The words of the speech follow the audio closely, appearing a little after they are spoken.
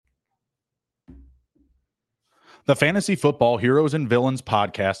The Fantasy Football Heroes and Villains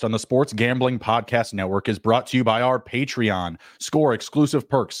podcast on the Sports Gambling Podcast Network is brought to you by our Patreon. Score exclusive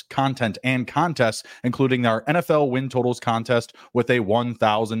perks, content, and contests, including our NFL win totals contest with a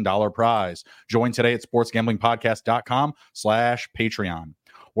 $1,000 prize. Join today at sportsgamblingpodcast.com/Patreon.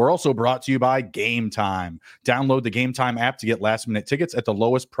 We're also brought to you by Game Time. Download the Game Time app to get last-minute tickets at the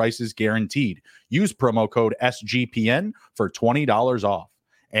lowest prices guaranteed. Use promo code SGPN for $20 off.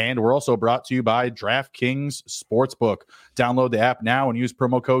 And we're also brought to you by DraftKings Sportsbook. Download the app now and use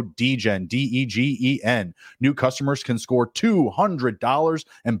promo code DGEN, DEGEN. New customers can score $200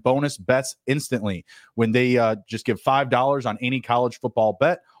 in bonus bets instantly when they just give $5 on any college football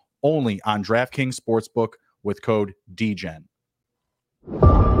bet, only on DraftKings Sportsbook with code DGEN.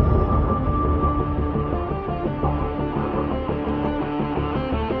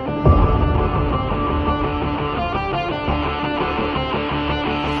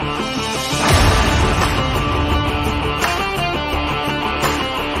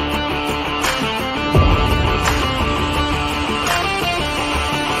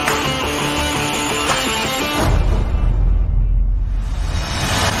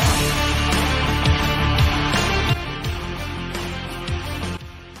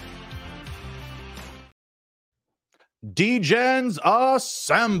 D-Gens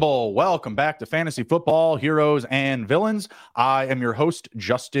assemble. Welcome back to Fantasy Football Heroes and Villains. I am your host,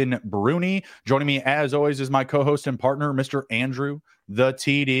 Justin Bruni. Joining me, as always, is my co-host and partner, Mr. Andrew, the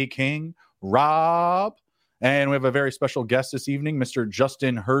TD King, Rob. And we have a very special guest this evening, Mr.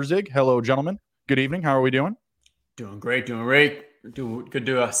 Justin Herzig. Hello, gentlemen. Good evening. How are we doing? Doing great. Good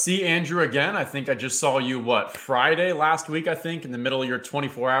to see Andrew again. I think I just saw you, Friday last week, I think, in the middle of your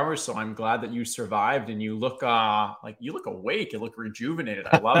 24 hours. So I'm glad that you survived and you look awake. You look rejuvenated.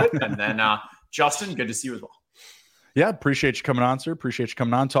 I love it. And then Justin, good to see you as well. Yeah, appreciate you coming on, sir. Appreciate you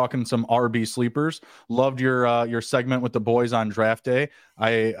coming on, talking some RB sleepers. Loved your segment with the boys on draft day.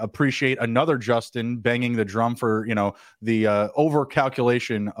 I appreciate another Justin banging the drum for the over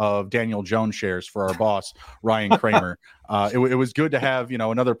calculation of Daniel Jones shares for our boss Ryan Kramer. It was good to have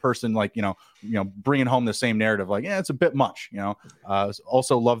another person bringing home the same narrative. It's a bit much.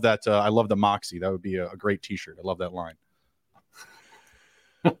 Also love that. I love the Moxie. That would be a great T-shirt. I love that line.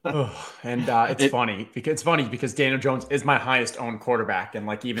 And it's funny because Daniel Jones is my highest owned quarterback, and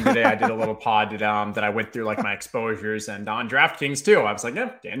even today I did a little pod that I went through my exposures, and on DraftKings too I was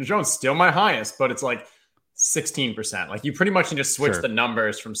Daniel Jones still my highest, but it's 16%. You pretty much need to switch the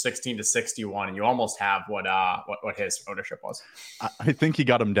numbers from 16 to 61 and you almost have what his ownership was. I think he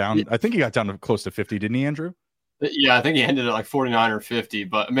got him down. I think he got down to close to 50, didn't he, Andrew? Yeah, I think he ended at 49 or 50,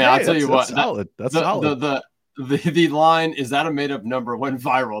 but man, I'll tell you what, that's solid. The line, "Is that a made-up number?" went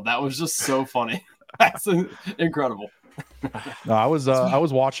viral. That was just so funny. That's incredible. No, I was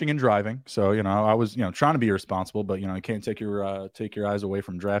watching and driving, so I was trying to be responsible, but you can't take your eyes away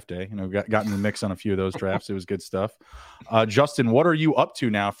from draft day. Got in the mix on a few of those drafts. It was good stuff. Justin, what are you up to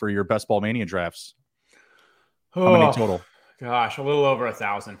now for your Best Ball Mania drafts? How many total? Gosh, a little over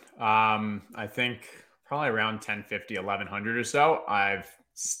 1,000. I think probably around 1,050, 1,100 or so.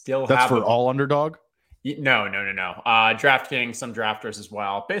 That's for all underdog. No. DraftKings, some drafters as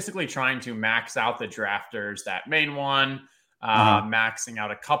well. Basically trying to max out the drafters, that main one, maxing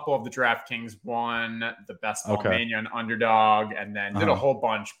out a couple of the DraftKings one, the Best Ball Mania and Underdog, and then did a whole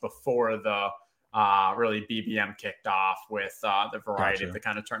bunch before the really BBM kicked off with the variety of the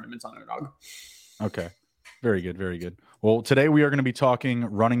kind of tournaments on Underdog. Okay. Very good. Very good. Well, today we are going to be talking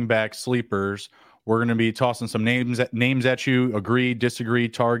running back sleepers. We're going to be tossing some names at you. Agree, disagree,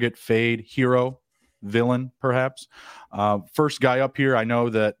 target, fade, hero, villain, perhaps. First guy up here, I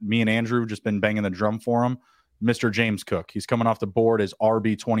know that me and Andrew have just been banging the drum for him, Mr. James Cook. He's coming off the board as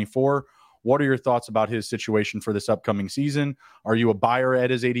RB24. What are your thoughts about his situation for this upcoming season? Are you a buyer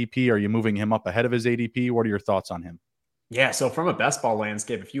at his ADP? Are you moving him up ahead of his ADP? What are your thoughts on him? Yeah, so from a best ball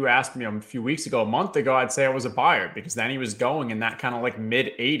landscape, if you asked me a month ago, I'd say I was a buyer because then he was going in that kind of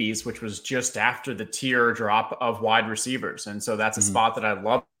mid 80s, which was just after the tier drop of wide receivers. And so that's a spot that I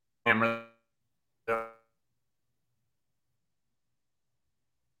love.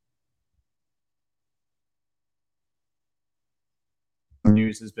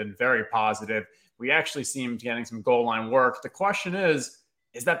 News has been very positive. We actually seem to getting some goal line work. The question is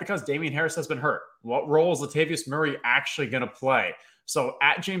that because Damian Harris has been hurt? What role is Latavius Murray actually going to play? So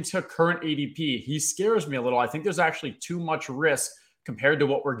at James Cook, current ADP, he scares me a little. I think there's actually too much risk compared to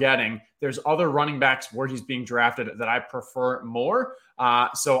what we're getting. There's other running backs where he's being drafted that I prefer more.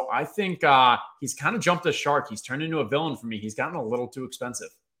 So I think he's kind of jumped the shark. He's turned into a villain for me. He's gotten a little too expensive.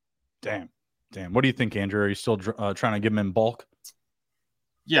 Damn. What do you think, Andrew? Are you still trying to give him in bulk?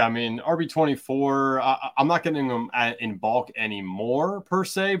 Yeah, I mean, RB24, I'm not getting him in bulk anymore per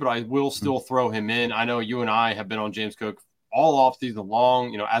se, but I will still throw him in. I know you and I have been on James Cook all off season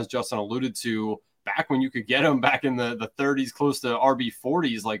long, as Justin alluded to, back when you could get him back in the 30s, close to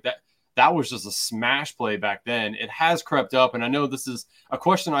RB40s like that. That was just a smash play back then. It has crept up, and I know this is a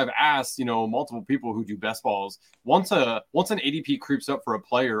question I've asked, multiple people who do best balls. Once an ADP creeps up for a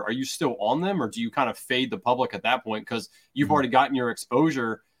player, are you still on them, or do you kind of fade the public at that point because you've already gotten your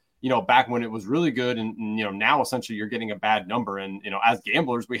exposure, back when it was really good, and now essentially you're getting a bad number, and as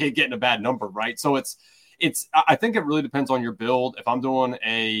gamblers we hate getting a bad number, right? So it's I think it really depends on your build. If I'm doing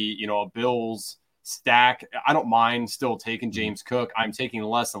a Bills stack, I don't mind still taking James Cook. I'm taking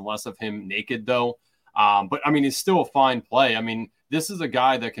less and less of him naked though. But I mean, it's still a fine play. I mean, this is a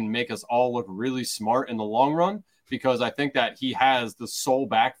guy that can make us all look really smart in the long run because I think that he has the sole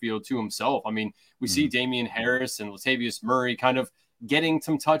backfield to himself. I mean, we see Damian Harris and Latavius Murray kind of getting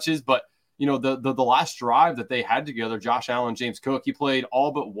some touches, but the last drive that they had together, Josh Allen, James Cook, he played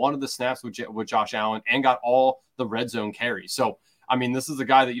all but one of the snaps with Josh Allen and got all the red zone carries. So I mean, this is a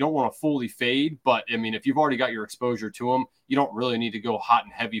guy that you don't want to fully fade, but I mean, if you've already got your exposure to him, you don't really need to go hot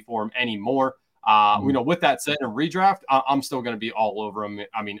and heavy for him anymore. With that said, in redraft, I'm still going to be all over him.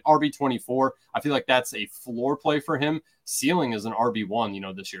 I mean, RB24, I feel like that's a floor play for him. Ceiling is an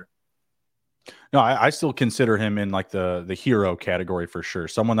RB1, this year. No, I still consider him in like the hero category for sure.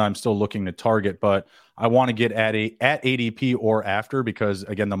 Someone that I'm still looking to target, but I want to get at ADP or after because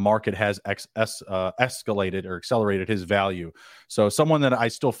again, the market has escalated or accelerated his value. So someone that I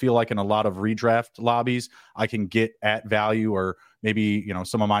still feel like in a lot of redraft lobbies, I can get at value, or maybe,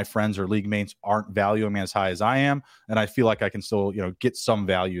 some of my friends or league mates aren't valuing me as high as I am. And I feel like I can still, get some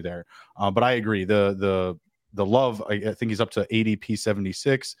value there. But I agree. The love, I think he's up to ADP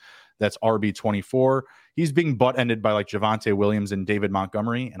 76. That's RB24. He's being butt-ended by like Javonte Williams and David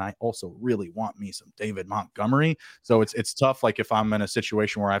Montgomery, and I also really want me some David Montgomery. So it's tough. Like if I'm in a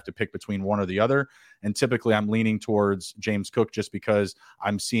situation where I have to pick between one or the other, and typically I'm leaning towards James Cook just because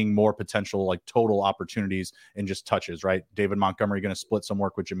I'm seeing more potential like total opportunities in just touches. Right, David Montgomery going to split some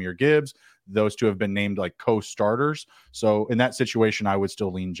work with Jahmyr Gibbs. Those two have been named like co-starters. So in that situation, I would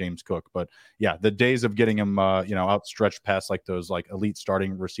still lean James Cook. But yeah, the days of getting him outstretched past like those like elite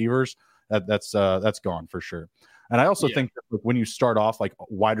starting receivers, that's gone for sure. And I also think that when you start off like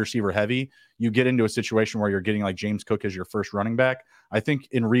wide receiver heavy, you get into a situation where you're getting like James Cook as your first running back. I think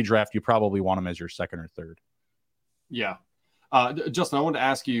in redraft, you probably want him as your second or third. Yeah. Justin, I wanted to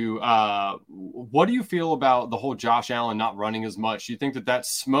ask you, what do you feel about the whole Josh Allen not running as much? Do you think that that's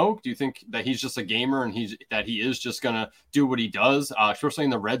smoke? Do you think that he's just a gamer and he is just going to do what he does, especially in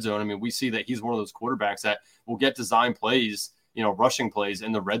the red zone? I mean, we see that he's one of those quarterbacks that will get design plays, rushing plays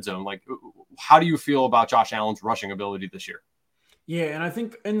in the red zone. Like, how do you feel about Josh Allen's rushing ability this year? Yeah, and I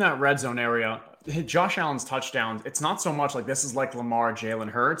think in that red zone area, Josh Allen's touchdowns, it's not so much like this is like Lamar, Jalen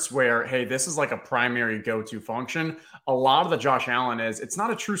Hurts, where, hey, this is like a primary go-to function. A lot of the Josh Allen it's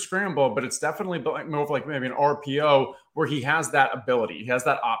not a true scramble, but it's definitely more of like maybe an RPO where he has that ability. He has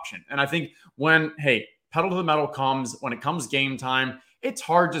that option. And I think when, hey, pedal to the metal when it comes game time, it's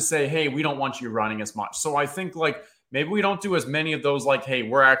hard to say, hey, we don't want you running as much. So I think like, maybe we don't do as many of those like, hey,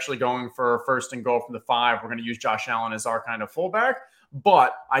 we're actually going for first and goal from the 5. We're going to use Josh Allen as our kind of fullback.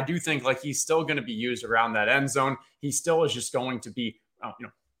 But I do think like he's still going to be used around that end zone. He still is just going to be,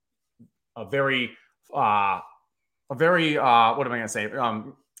 a very what am I going to say?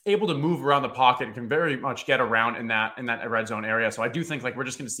 Able to move around the pocket and can very much get around in that red zone area. So I do think like we're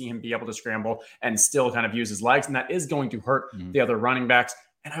just going to see him be able to scramble and still kind of use his legs. And that is going to hurt the other running backs.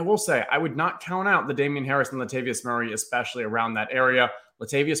 And I will say, I would not count out the Damian Harris and Latavius Murray, especially around that area.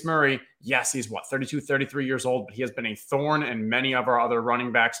 Latavius Murray, yes, he's 32, 33 years old, but he has been a thorn in many of our other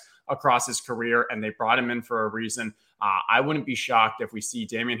running backs across his career, and they brought him in for a reason. I wouldn't be shocked if we see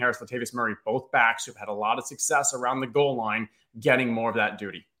Damian Harris, Latavius Murray, both backs who've had a lot of success around the goal line, getting more of that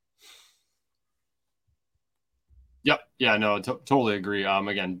duty. Yep. Yeah, no, totally agree.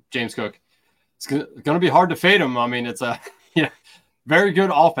 Again, James Cook, it's going to be hard to fade him. I mean, it's a very good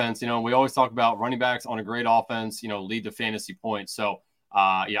offense. We always talk about running backs on a great offense, lead to fantasy points. So,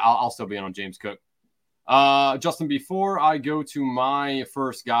 I'll still be in on James Cook. Justin, before I go to my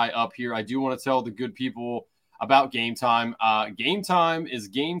first guy up here, I do want to tell the good people about Game Time. Game Time is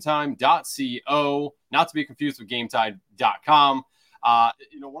gametime.co, not to be confused with gametime.com. One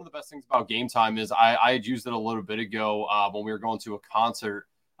of the best things about Game Time is I had used it a little bit ago when we were going to a concert.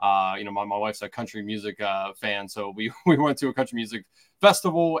 My wife's a country music fan, so we went to a country music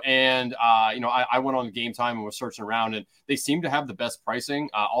festival, and I went on Game Time and was searching around, and they seem to have the best pricing.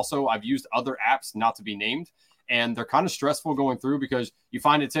 Also, I've used other apps, not to be named, and they're kind of stressful going through because you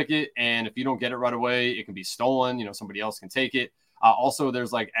find a ticket, and if you don't get it right away, it can be stolen. You know, somebody else can take it. Also,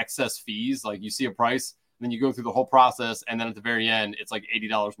 there's like excess fees. Like you see a price, then you go through the whole process, and then at the very end, it's like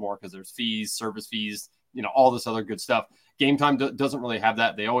 $80 more because there's fees, service fees, you know, all this other good stuff. Game Time doesn't really have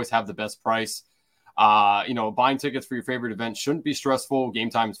that. They always have the best price. You know, buying tickets for your favorite event shouldn't be stressful. Game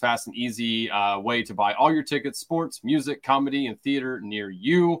Time is fast and easy way to buy all your tickets, sports, music, comedy, and theater near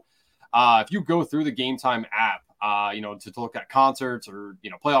you. If you go through the Game Time app, you know, to look at concerts or,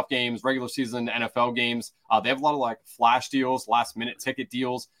 you know, playoff games, regular season NFL games, they have a lot of like flash deals, last minute ticket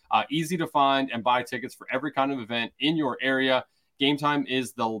deals, easy to find and buy tickets for every kind of event in your area. Game Time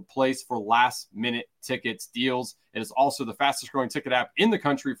is the place for last minute tickets deals. It is also the fastest growing ticket app in the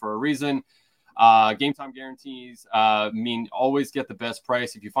country for a reason. Game Time guarantees mean always get the best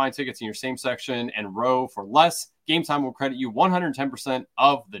price. If you find tickets in your same section and row for less, Game Time will credit you 110%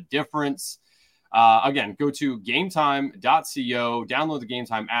 of the difference. Again, go to gametime.co, download the Game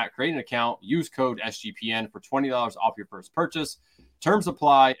Time app, create an account, use code SGPN for $20 off your first purchase. Terms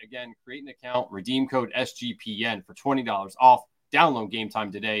apply. Again, create an account, redeem code SGPN for $20 off. Download Game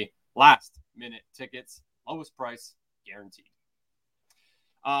Time today. Last minute tickets, lowest price guaranteed.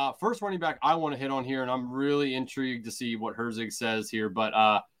 First running back I want to hit on here, and I'm really intrigued to see what Herzig says here, but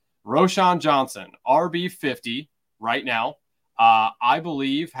Roschon Johnson, RB50 right now, I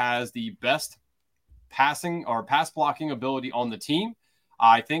believe has the best passing or pass blocking ability on the team.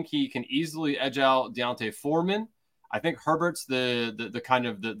 I think he can easily edge out D'Onta Foreman. I think Herbert's the kind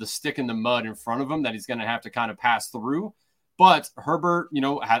of the stick in the mud in front of him that he's going to have to kind of pass through. But Herbert, you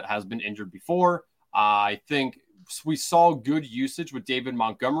know, has been injured before. I think we saw good usage with David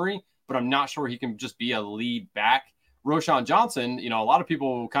Montgomery, but I'm not sure he can just be a lead back. Roschon Johnson, you know, a lot of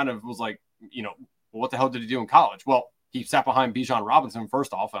people kind of was like, you know, what the hell did he do in college? Well, he sat behind Bijan Robinson,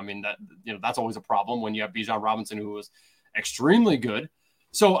 first off. I mean, that, you know, that's always a problem when you have Bijan Robinson, who was extremely good.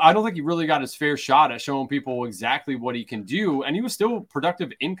 So I don't think he really got his fair shot at showing people exactly what he can do. And he was still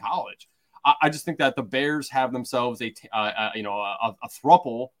productive in college. I just think that the Bears have themselves a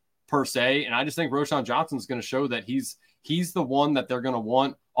throuple per se. And I just think Roschon Johnson is going to show that he's the one that they're going to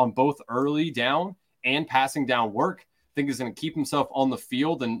want on both early down and passing down work. I think he's going to keep himself on the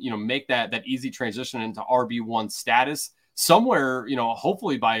field and, you know, make that easy transition into RB1 status somewhere, you know,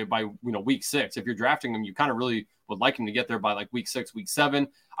 hopefully by, you know, week 6. If you're drafting him, you kind of really would like him to get there by like week 6, week 7.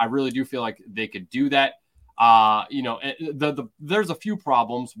 I really do feel like they could do that. You know, there's a few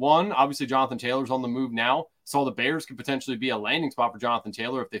problems. One, obviously Jonathan Taylor's on the move now. So the Bears could potentially be a landing spot for Jonathan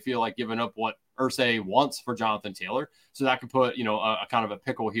Taylor if they feel like giving up what Irsay wants for Jonathan Taylor. So that could put, you know, a kind of a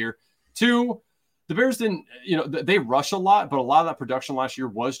pickle here. 2, the Bears didn't, you know, they rush a lot, but a lot of that production last year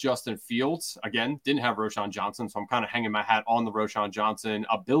was Justin Fields. Again, didn't have Roschon Johnson, so I'm kind of hanging my hat on the Roschon Johnson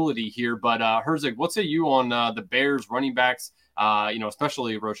ability here. But Herzig, what say you on the Bears running backs, you know,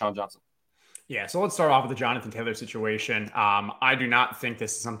 especially Roschon Johnson? Yeah, so let's start off with the Jonathan Taylor situation. I do not think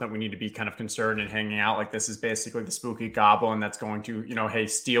this is something we need to be kind of concerned and hanging out like this is basically the spooky goblin that's going to, you know, hey,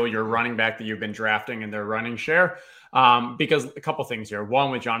 steal your running back that you've been drafting in their running share. Because a couple things here.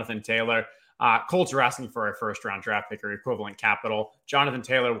 One, with Jonathan Taylor, Colts are asking for a first-round draft pick or equivalent capital. Jonathan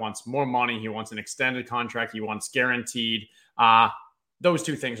Taylor wants more money. He wants an extended contract. He wants guaranteed. Those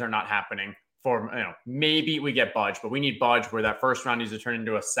two things are not happening. For, you know, maybe we get Budge, but we need Budge where that first round needs to turn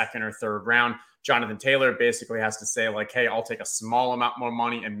into a second or third round. Jonathan Taylor basically has to say like, hey, I'll take a small amount more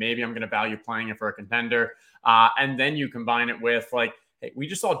money and maybe I'm going to value playing it for a contender. And then you combine it with like, hey, we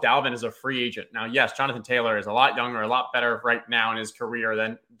just saw Dalvin as a free agent. Now, yes, Jonathan Taylor is a lot younger, a lot better right now in his career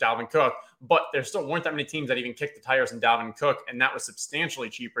than Dalvin Cook, but there still weren't that many teams that even kicked the tires on Dalvin Cook, and that was substantially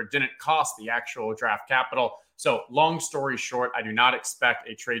cheaper. Didn't cost the actual draft capital. So long story short, I do not expect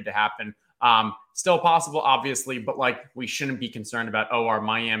a trade to happen. Still possible, obviously, but like we shouldn't be concerned about, oh, our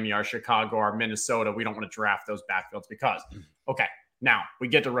Miami, our Chicago, our Minnesota. We don't want to draft those backfields because, okay, now we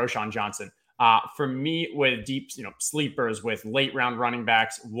get to Roschon Johnson. For me, with deep, you know, sleepers, with late round running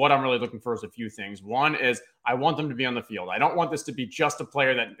backs, what I'm really looking for is a few things. One is I want them to be on the field. I don't want this to be just a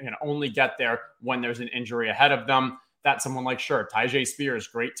player that can only get there when there's an injury ahead of them. That's someone like, sure, Tyjae Spears,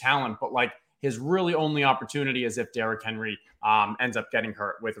 great talent, but like his really only opportunity is if Derrick Henry ends up getting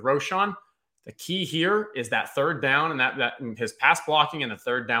hurt. With Roschon, the key here is that third down and that his pass blocking and the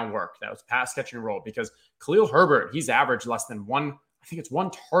third down work. That was pass catching roll, because Khalil Herbert, he's averaged less than one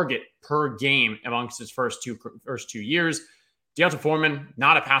target per game amongst his first two years. D'Onta Foreman,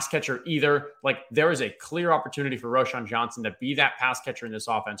 not a pass catcher either. Like, there is a clear opportunity for Roschon Johnson to be that pass catcher in this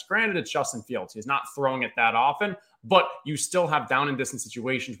offense. Granted, it's Justin Fields. He's not throwing it that often, but you still have down and distance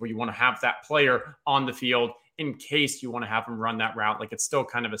situations where you want to have that player on the field in case you want to have him run that route. Like, it's still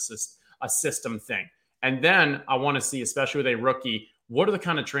kind of a system thing. And then I want to see, especially with a rookie, what are the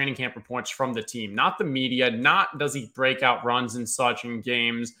kind of training camp reports from the team? Not the media, not does he break out runs and such in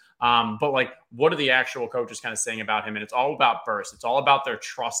games, but like what are the actual coaches kind of saying about him? And it's all about burst. It's all about their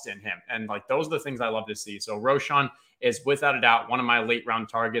trust in him. And like those are the things I love to see. So Roschon is without a doubt one of my late round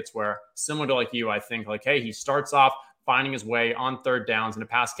targets where similar to like you, I think like, hey, he starts off finding his way on third downs in a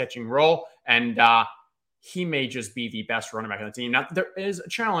pass catching role. And he may just be the best running back on the team. Now, there is a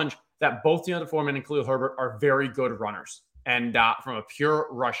challenge that both Deontay Foreman and Khalil Herbert are very good runners. And from a pure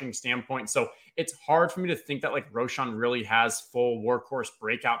rushing standpoint. So it's hard for me to think that like Roschon really has full workhorse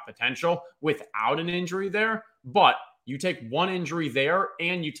breakout potential without an injury there. But you take one injury there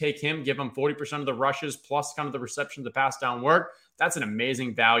and you take him, give him 40% of the rushes plus kind of the reception, the pass down work. That's an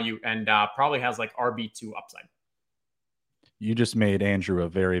amazing value and probably has like RB2 upside. You just made Andrew a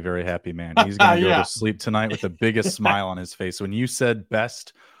very, very happy man. He's going to go to sleep tonight with the biggest smile on his face. When you said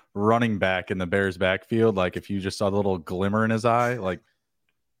best running back in the Bears backfield, like if you just saw the little glimmer in his eye, like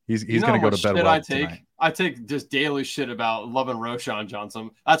he's going to go to bed well tonight. I take just daily shit about loving Roschon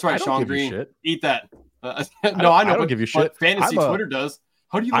Johnson. That's right, Sean Green. Eat that. No, I know. I don't give you shit. Fantasy Twitter does.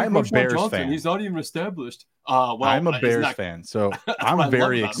 How do you like Roschon Johnson? Fan. He's not even established. I'm a Bears fan, so I'm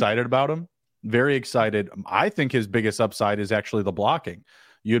very excited about him. Very excited. I think his biggest upside is actually the blocking.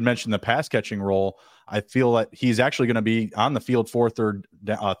 You had mentioned the pass catching role. I feel that he's actually going to be on the field for third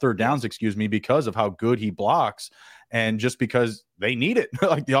downs, because of how good he blocks and just because they need it.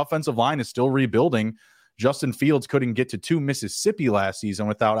 Like the offensive line is still rebuilding. Justin Fields couldn't get to Mississippi last season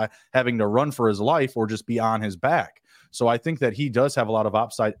without having to run for his life or just be on his back. So I think that he does have a lot of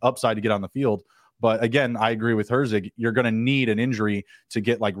upside to get on the field. But again, I agree with Herzig. You're going to need an injury to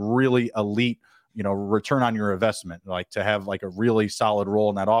get like really elite, return on your investment, like to have like a really solid role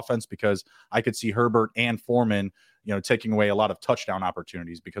in that offense, because I could see Herbert and Foreman, taking away a lot of touchdown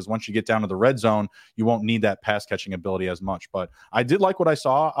opportunities, because once you get down to the red zone, you won't need that pass catching ability as much. But I did like what I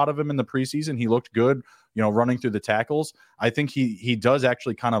saw out of him in the preseason. He looked good, running through the tackles. I think he does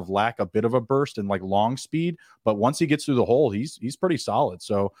actually kind of lack a bit of a burst and like long speed, but once he gets through the hole, he's pretty solid.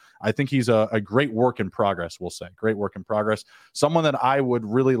 So I think he's a great work in progress. We'll say great work in progress. Someone that I would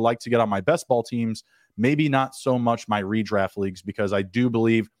really like to get on my best ball teams, maybe not so much my redraft leagues, because I do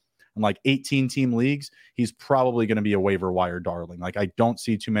believe in like 18 team leagues, he's probably going to be a waiver wire darling. Like I don't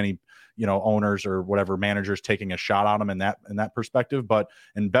see too many, owners or whatever managers taking a shot on him in that perspective. But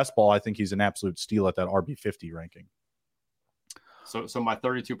in best ball, I think he's an absolute steal at that RB50 ranking. So my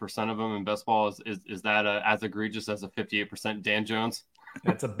 32% of them in best ball is that as egregious as a 58% Dan Jones?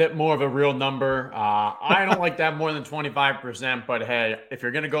 It's a bit more of a real number. I don't like that more than 25%, but hey, if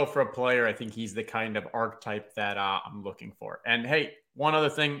you're going to go for a player, I think he's the kind of archetype that I'm looking for. And hey, one other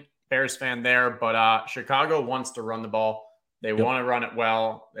thing, Bears fan there, but Chicago wants to run the ball. They want to run it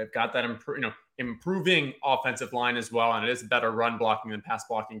well. They've got that improving offensive line as well, and it is a better run blocking than pass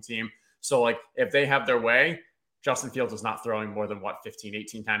blocking team. So like if they have their way, Justin Fields is not throwing more than 15,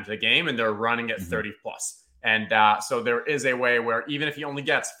 18 times a game, and they're running at 30 plus. And so there is a way where even if he only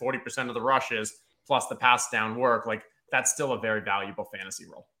gets 40% of the rushes plus the pass down work, like that's still a very valuable fantasy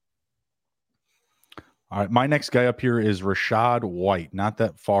role. All right, my next guy up here is Rachaad White, not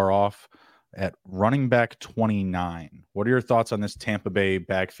that far off at running back 29. What are your thoughts on this Tampa Bay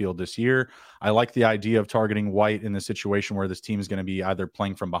backfield this year? I like the idea of targeting White in the situation where this team is going to be either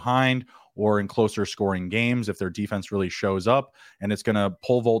playing from behind or in closer scoring games if their defense really shows up, and it's going to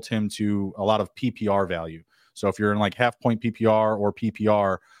pole vault him to a lot of PPR value. So if you're in like half point PPR or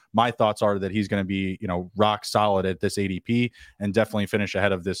PPR, my thoughts are that he's going to be, rock solid at this ADP and definitely finish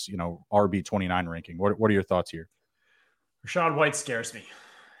ahead of this, RB 29 ranking. What are your thoughts here? Rachaad White scares me.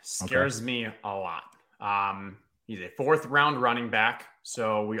 Me a lot. He's a 4th round running back.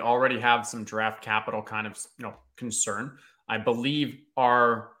 So we already have some draft capital kind of, concern. I believe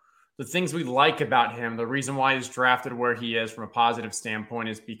the things we like about him, the reason why he's drafted where he is from a positive standpoint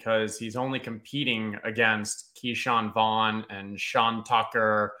is because he's only competing against Keyshawn Vaughn and Sean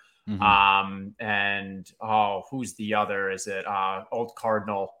Tucker. And who's the other? Is it old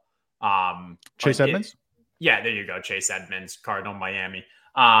Cardinal? Chase Edmonds? Yeah, there you go. Chase Edmonds, Cardinal Miami.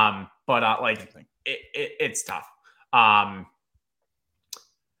 It's tough.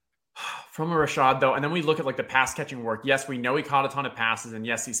 From a Rachaad, though, and then we look at like the pass catching work. Yes, we know he caught a ton of passes, and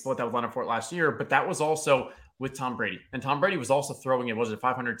yes, he split that with Leonard Fournette last year, but that was also with Tom Brady. And Tom Brady was also throwing it,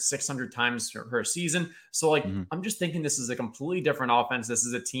 500, 600 times for a season. So like, I'm just thinking this is a completely different offense. This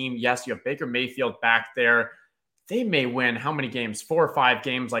is a team. Yes, you have Baker Mayfield back there. They may win how many games? 4 or 5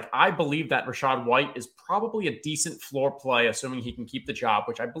 games. Like I believe that Rachaad White is probably a decent floor play, assuming he can keep the job,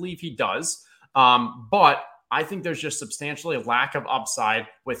 which I believe he does. But I think there's just substantially a lack of upside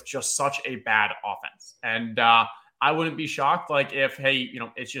with just such a bad offense. And I wouldn't be shocked, like, if, hey,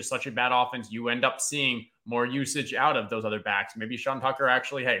 it's just such a bad offense, you end up seeing more usage out of those other backs. Maybe Sean Tucker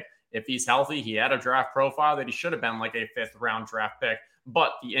actually, hey, if he's healthy, he had a draft profile that he should have been like a 5th round draft pick,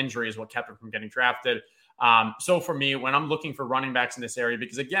 but the injury is what kept him from getting drafted. So for me, when I'm looking for running backs in this area,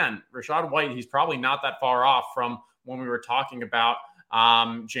 because again, Rachaad White, he's probably not that far off from when we were talking about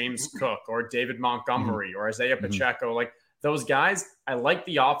James Cook or David Montgomery or Isaiah Pacheco. Like, those guys, I like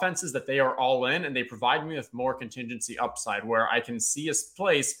the offenses that they are all in, and they provide me with more contingency upside where I can see a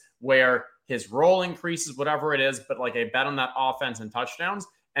place where his role increases, whatever it is, but like a bet on that offense and touchdowns.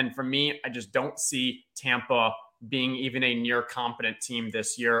 And for me, I just don't see Tampa being even a near competent team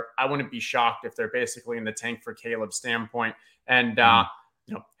this year. I wouldn't be shocked if they're basically in the tank for Caleb's standpoint. And,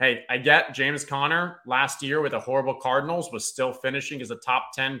 hey, I get James Conner last year with the horrible Cardinals was still finishing as a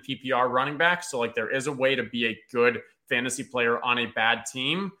top 10 PPR running back. So like, there is a way to be a good fantasy player on a bad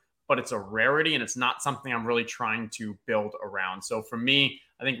team, but it's a rarity and it's not something I'm really trying to build around. So for me,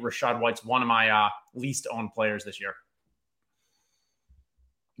 I think Rachaad White's one of my least owned players this year.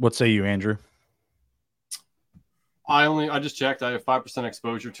 What say you, Andrew? I just checked. I have 5%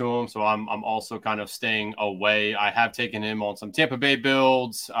 exposure to him, so I'm also kind of staying away. I have taken him on some Tampa Bay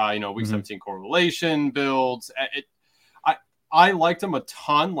builds, week 17 correlation builds. I liked him a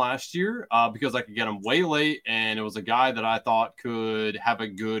ton last year because I could get him way late, and it was a guy that I thought could have a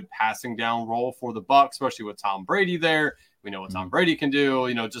good passing down role for the Bucs, especially with Tom Brady there. We know what Tom Brady can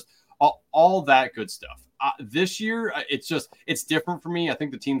do, just all that good stuff. This year, it's different for me. I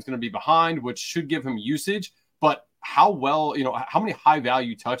think the team's going to be behind, which should give him usage, but how many high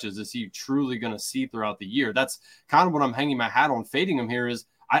value touches is he truly going to see throughout the year? That's kind of what I'm hanging my hat on fading him here is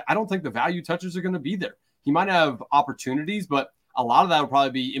I don't think the value touches are going to be there. He might have opportunities, but a lot of that will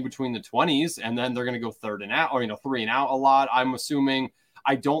probably be in between the 20s, and then they're going to go 3rd and out or 3 and out a lot. I'm assuming.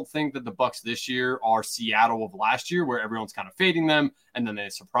 I don't think that the Bucs this year are Seattle of last year, where everyone's kind of fading them and then they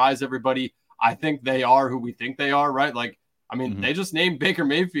surprise everybody. I think they are who we think they are, right? Like, they just named Baker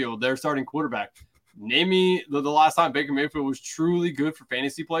Mayfield their starting quarterback. Name me the last time Baker Mayfield was truly good for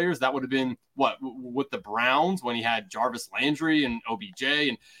fantasy players. That would have been with the Browns when he had Jarvis Landry and OBJ.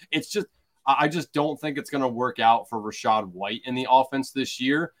 And it's just, I just don't think it's going to work out for Rachaad White in the offense this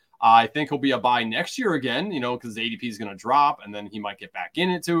year. I think he'll be a buy next year again, because the ADP is going to drop and then he might get back in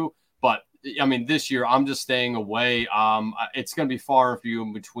it too. But this year I'm just staying away. It's going to be far and few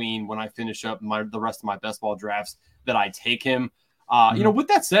in between when I finish up the rest of my best ball drafts that I take him. With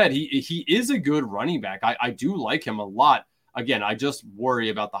that said, he is a good running back. I do like him a lot. Again, I just worry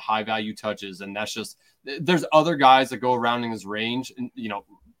about the high value touches, and that's just there's other guys that go around in his range, and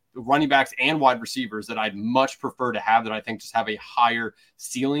running backs and wide receivers that I'd much prefer to have that I think just have a higher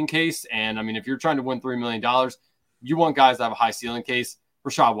ceiling case. And if you're trying to win $3 million, you want guys that have a high ceiling case.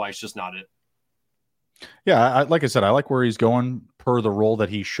 Rachaad White's just not it. Yeah, like I said, I like where he's going per the role that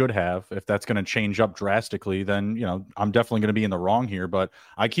he should have. If that's going to change up drastically, then, I'm definitely going to be in the wrong here. But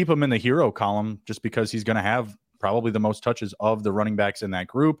I keep him in the hero column just because he's going to have probably the most touches of the running backs in that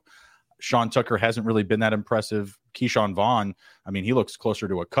group. Sean Tucker hasn't really been that impressive. Keyshawn Vaughn, he looks closer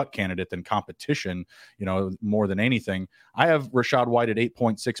to a cut candidate than competition, more than anything. I have Rachaad White at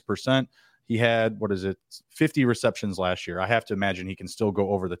 8.6%. He had, 50 receptions last year. I have to imagine he can still go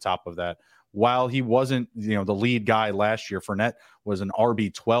over the top of that. While he wasn't, the lead guy last year, Fournette was an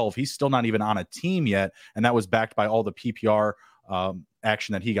RB12. He's still not even on a team yet, and that was backed by all the PPR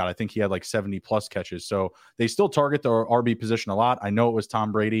action that he got. I think he had like 70 plus catches. So they still target the RB position a lot. I know it was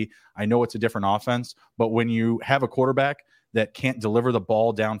Tom Brady. I know it's a different offense, but when you have a quarterback that can't deliver the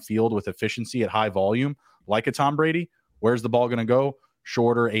ball downfield with efficiency at high volume, like a Tom Brady, where's the ball going to go?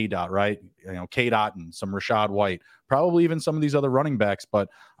 Shorter A-Dot, right? K-Dot and some Rachaad White, probably even some of these other running backs. But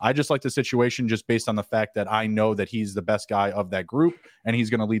I just like the situation just based on the fact that I know that he's the best guy of that group and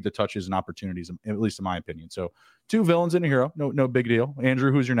he's going to lead the touches and opportunities, at least in my opinion. So 2 villains and a hero. No big deal.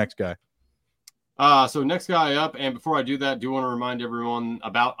 Andrew, who's your next guy? So next guy up, and before I do that, I do want to remind everyone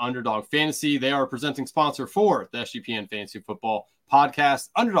about Underdog Fantasy. They are a presenting sponsor for the SGPN Fantasy Football Podcast.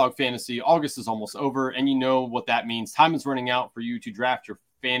 Underdog Fantasy, August is almost over, and you know what that means. Time is running out for you to draft your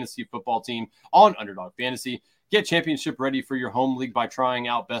fantasy football team on Underdog Fantasy. Get championship ready for your home league by trying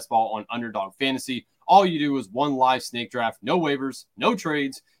out Best Ball on Underdog Fantasy. All you do is one live snake draft, no waivers, no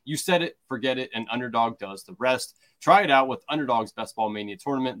trades. You set it, forget it, and Underdog does the rest. Try it out with Underdog's Best Ball Mania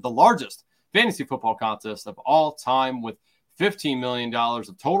Tournament, the largest fantasy football contest of all time, with $15 million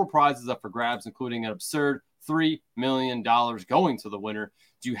of total prizes up for grabs, including an absurd $3 million going to the winner.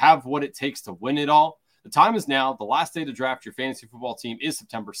 Do you have what it takes to win it all? The time is now. The last day to draft your fantasy football team is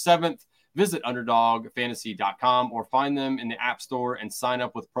September 7th. visit underdogfantasy.com or find them in the App Store and sign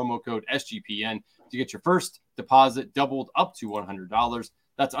up with promo code SGPN to get your first deposit doubled up to $100.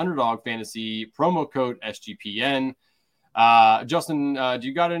 That's Underdog Fantasy, promo code SGPN. Justin, do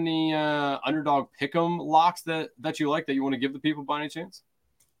you got any underdog pick'em locks that you like that you want to give the people by any chance?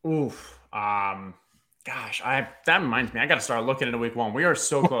 Oof. Gosh, that reminds me. I got to start looking into week 1. We are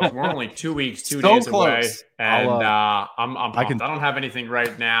so close. We're only 2 weeks, 2 days away, and I'm pumped. I don't have anything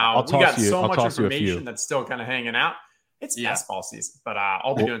right now. We got so much information that's still kind of hanging out. It's basketball season, but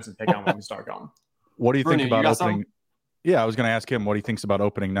I'll be doing some pick on when we start going. What do you think about opening? Yeah, I was going to ask him what he thinks about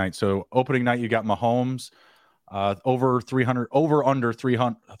opening night. So opening night, you got Mahomes over 300, over under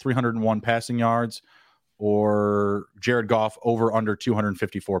 301 passing yards, or Jared Goff over under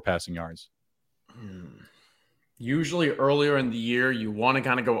 254 passing yards. Usually earlier in the year, you want to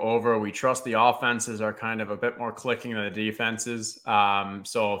kind of go over. We trust the offenses are kind of a bit more clicking than the defenses.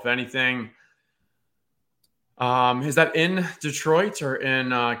 So if anything, is that in Detroit or in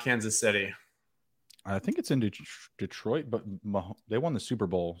Kansas City? I think it's in Detroit, but they won the Super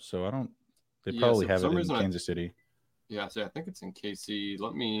Bowl, so I don't. They probably have it in Kansas City. Yeah, so I think it's in KC.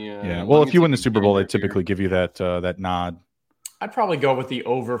 Let me. Well, if you win the Super Bowl, they typically give you that nod. I'd probably go with the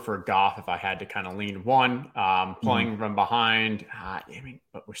over for Goff if I had to kind of lean one. Playing from behind.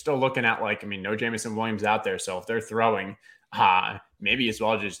 But we're still looking at no Jameson Williams out there. So if they're throwing, maybe as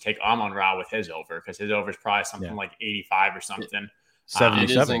well just take Amon-Ra with his over, because his over is probably something like 85 or something.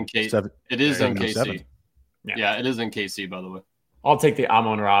 77. It is in KC. Yeah, it is in KC, by the way. I'll take the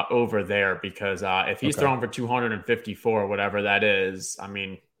Amon-Ra over there because if he's throwing for 254, whatever that is,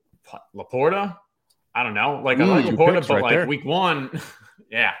 Laporta. I don't know. I like Laporta, but there. Week 1,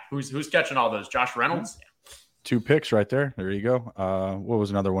 who's catching all those? Josh Reynolds? Yeah. 2 picks right there. There you go. What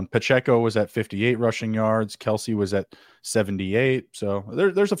was another one? Pacheco was at 58 rushing yards. Kelsey was at 78. So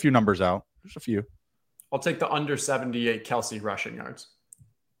there's a few numbers out. There's a few. I'll take the under 78 Kelsey rushing yards.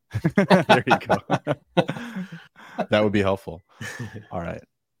 There you go. That would be helpful. All right.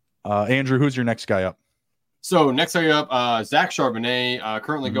 Andrew, who's your next guy up? So next guy up, Zach Charbonnet,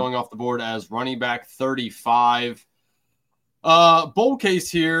 currently going off the board as running back 35. Bold case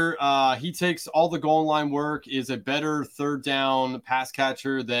here. He takes all the goal line work, is a better third down pass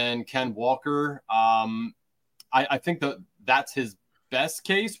catcher than Ken Walker. I think that's his best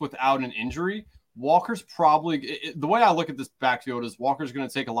case without an injury. Walker's probably the way I look at this backfield is Walker's going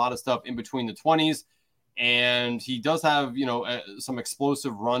to take a lot of stuff in between the 20s. And he does have, some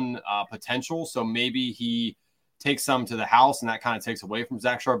explosive run potential. So maybe he takes some to the house and that kind of takes away from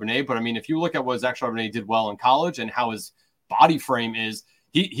Zach Charbonnet. But if you look at what Zach Charbonnet did well in college and how his body frame is,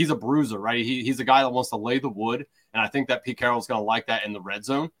 he's a bruiser, right? He's a guy that wants to lay the wood. And I think that Pete Carroll's going to like that in the red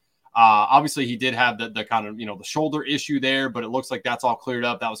zone. Obviously he did have the kind of, the shoulder issue there, but it looks like that's all cleared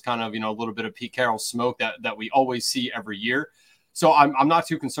up. That was kind of, a little bit of Pete Carroll smoke that we always see every year. So I'm not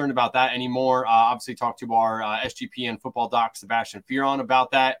too concerned about that anymore. Obviously talked to our SGPN football doc, Sebastian Fearon,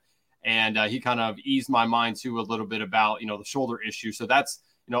 about that. And he kind of eased my mind too a little bit about, the shoulder issue. So that's,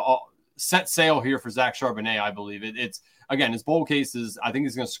 set sail here for Zach Charbonnet, I believe. It's again, his bold case is, I think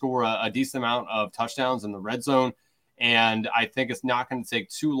he's going to score a decent amount of touchdowns in the red zone. And I think it's not going to take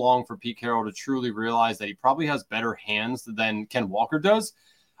too long for Pete Carroll to truly realize that he probably has better hands than Ken Walker does.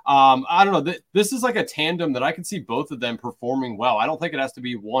 I don't know. This is like a tandem that I can see both of them performing well. I don't think it has to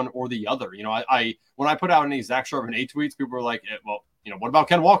be one or the other. When I put out any Zach Charbonnet tweets, people were like, well, what about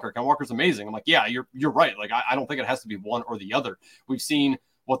Ken Walker? Ken Walker's amazing. I'm like, yeah, you're right. I don't think it has to be one or the other. We've seen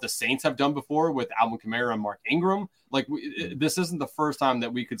what the Saints have done before with Alvin Kamara and Mark Ingram. This isn't the first time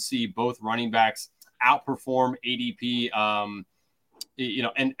that we could see both running backs outperform ADP.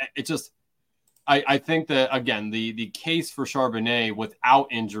 And it just, I think that, again, the case for Charbonnet without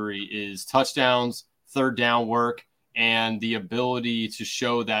injury is touchdowns, third down work, and the ability to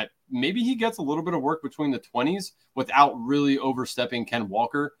show that maybe he gets a little bit of work between the 20s without really overstepping Ken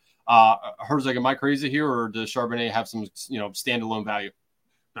Walker. Herzig, am I crazy here, or does Charbonnet have some, standalone value?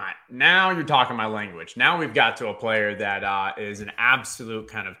 All right, now you're talking my language. Now we've got to a player that is an absolute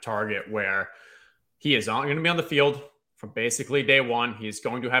kind of target where he is going to be on the field from basically day one. He's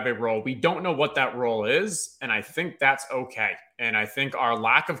going to have a role. We don't know what that role is, and I think that's okay. And I think our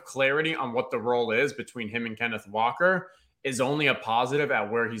lack of clarity on what the role is between him and Kenneth Walker is only a positive at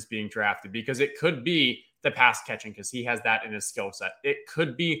where he's being drafted, because it could be the pass catching because he has that in his skill set. It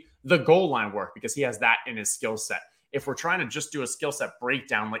could be the goal line work because he has that in his skill set. If we're trying to just do a skill set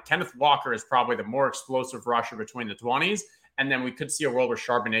breakdown, Kenneth Walker is probably the more explosive rusher between the 20s, and then we could see a world where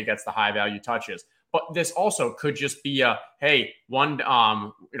Charbonnet gets the high value touches. But this also could just be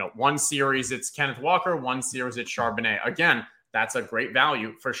one series it's Kenneth Walker, one series it's Charbonnet. Again, that's a great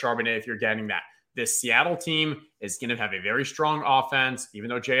value for Charbonnet if you're getting that. This Seattle team is going to have a very strong offense, even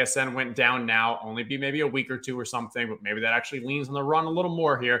though JSN went down now, only be maybe a week or two or something, but maybe that actually leans on the run a little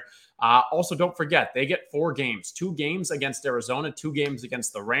more here. Also, don't forget, they get 4 games, 2 games against Arizona, 2 games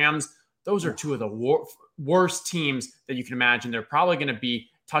against the Rams. Those are 2 of the worst teams that you can imagine. They're probably going to be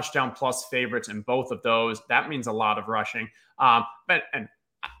touchdown plus favorites in both of those. That means a lot of rushing. And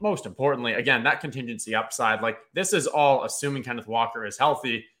most importantly, again, that contingency upside, like this is all assuming Kenneth Walker is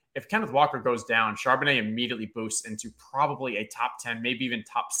healthy. If Kenneth Walker goes down, Charbonnet immediately boosts into probably a top 10, maybe even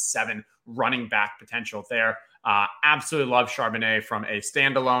top 7 running back potential there. Absolutely love Charbonnet from a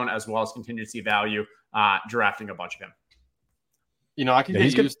standalone as well as contingency value, drafting a bunch of him. You know, I can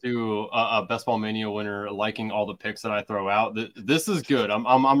get used to a Best Ball Mania winner liking all the picks that I throw out. This is good.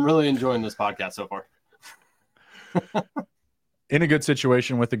 I'm really enjoying this podcast so far. In a good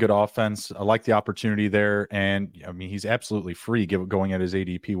situation with a good offense. I like the opportunity there. And I mean, he's absolutely free going at his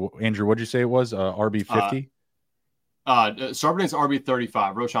ADP. Andrew, what'd you say it was? RB 50? Charbonnet's RB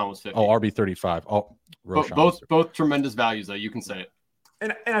 35. Roshan was 50. Oh, RB 35. Oh, Roshan both tremendous values, though. You can say it.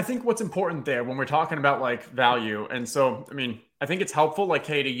 And I think what's important there when we're talking about like value, and so, I mean, I think it's helpful, like,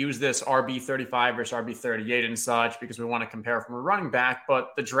 hey, to use this RB 35 versus RB 38 and such, because we want to compare from a running back, but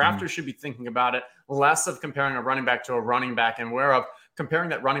the drafter should be thinking about it less of comparing a running back to a running back and where of comparing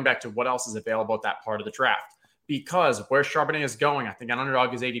that running back to what else is available at that part of the draft. Because where Charbonnet is going, I think on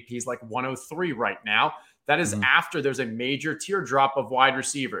Underdog his ADP is like 103 right now. That is after there's a major tier drop of wide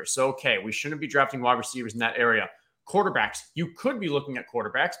receivers. So, okay, we shouldn't be drafting wide receivers in that area. Quarterbacks, you could be looking at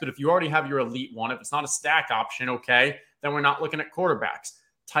quarterbacks, but if you already have your elite one, if it's not a stack option, okay, then we're not looking at quarterbacks.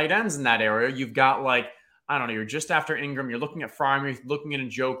 Tight ends in that area, you've got like, I don't know, you're just after Ingram, you're looking at Freiermuth, looking at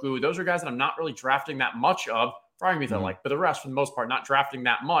Njoku. Those are guys that I'm not really drafting that much of. Freiermuth I like, but the rest, for the most part, not drafting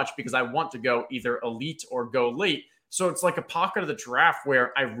that much because I want to go either elite or go late. So it's like a pocket of the draft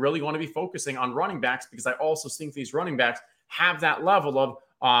where I really want to be focusing on running backs because I also think these running backs have that level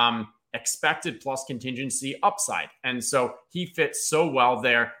of expected plus contingency upside. And so he fits so well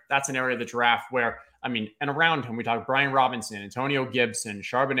there. That's an area of the draft where, I mean, and around him, we talk Brian Robinson, Antonio Gibson,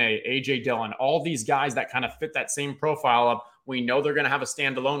 Charbonnet, AJ Dillon, all these guys that kind of fit that same profile of, we know they're going to have a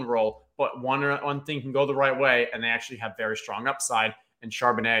standalone role, but one thing can go the right way, and they actually have very strong upside, and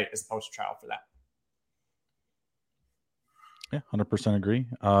Charbonnet is the poster child for that. Yeah, 100% agree.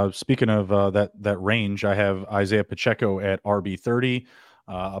 Speaking of that range, I have Isaiah Pacheco at RB 30,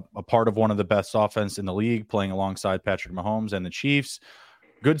 a part of one of the best offense in the league, playing alongside Patrick Mahomes and the Chiefs.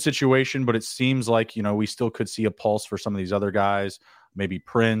 Good situation, but it seems like, you know, we still could see a pulse for some of these other guys, maybe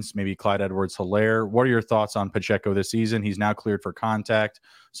Prince, maybe Clyde Edwards-Helaire. What are your thoughts on Pacheco this season? He's now cleared for contact,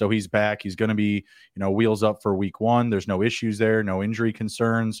 so he's back. He's going to be, you know, wheels up for week 1. There's no issues there, no injury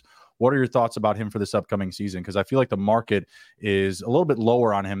concerns. What are your thoughts about him for this upcoming season? Because I feel like the market is a little bit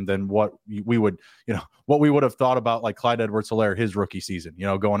lower on him than what we would, you know, what we would have thought about like Clyde Edwards-Helaire, his rookie season, you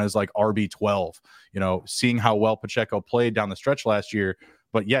know, going as like RB 12, you know, seeing how well Pacheco played down the stretch last year,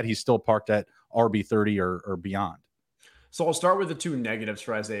 but yet he's still parked at RB 30 or beyond. So I'll start with the 2 negatives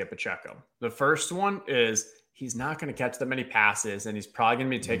for Isaiah Pacheco. The first one is he's not going to catch that many passes, and he's probably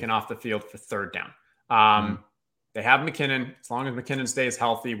going to be taken off the field for third down. They have McKinnon. As long as McKinnon stays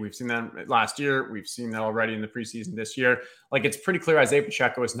healthy, we've seen that last year. We've seen that already in the preseason this year. Like, it's pretty clear Isaiah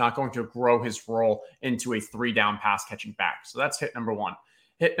Pacheco is not going to grow his role into a 3-down pass catching back. So that's hit number 1.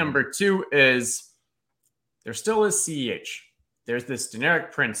 Hit number 2 is there still is CEH. There's this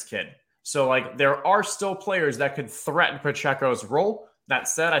generic Prince kid. So, like, there are still players that could threaten Pacheco's role. That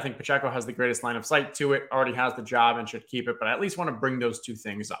said, I think Pacheco has the greatest line of sight to it, already has the job and should keep it, but I at least want to bring those 2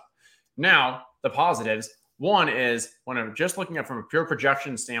 things up. Now, the positives. One is, when I'm just looking at from a pure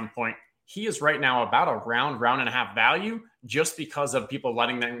projection standpoint, he is right now about a round and a half value just because of people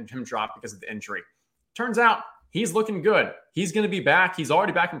letting him drop because of the injury. Turns out he's looking good. He's going to be back. He's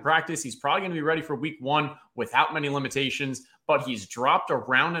already back in practice. He's probably going to be ready for week 1 without many limitations, but he's dropped a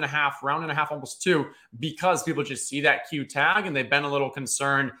round and a half, almost 2, because people just see that Q tag and they've been a little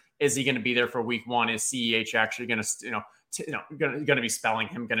concerned. Is he going to be there for week 1? Is CEH actually going to, going to be spelling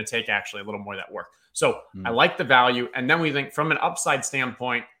him, going to take actually a little more of that work? So I like the value. And then we think from an upside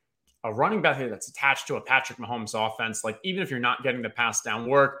standpoint, a running back here that's attached to a Patrick Mahomes offense, like even if you're not getting the pass down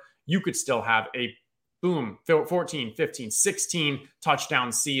work, you could still have a boom, 14, 15, 16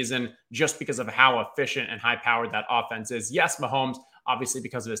 touchdown season just because of how efficient and high powered that offense is. Yes, Mahomes, obviously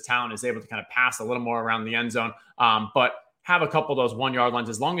because of his talent, is able to kind of pass a little more around the end zone, but have a couple of those 1-yard lines.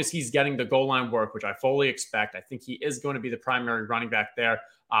 As long as he's getting the goal line work, which I fully expect, I think he is going to be the primary running back there.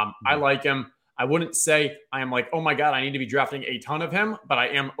 I like him. I wouldn't say I am like, oh my God, I need to be drafting a ton of him, but I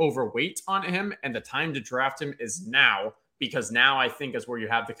am overweight on him. And the time to draft him is now because now I think is where you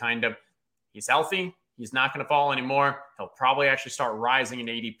have the kind of, he's healthy, he's not going to fall anymore. He'll probably actually start rising in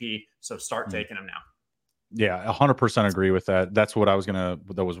ADP. So start taking him now. Yeah, 100% agree with that. That's what that was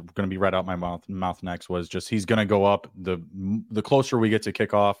gonna be right out my mouth next, was just he's gonna go up the closer we get to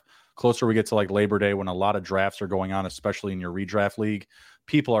kickoff, closer we get to like Labor Day, when a lot of drafts are going on, especially in your redraft league.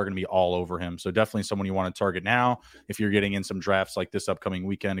 People are going to be all over him. So definitely someone you want to target now if you're getting in some drafts like this upcoming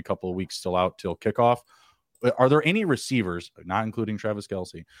weekend, a couple of weeks still out till kickoff. Are there any receivers, not including Travis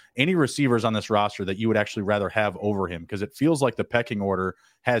Kelce, any receivers on this roster that you would actually rather have over him? Because it feels like the pecking order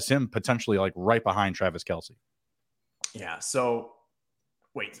has him potentially like right behind Travis Kelce. Yeah. So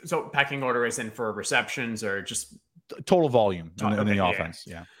wait, so pecking order is in for receptions or just total volume in the offense?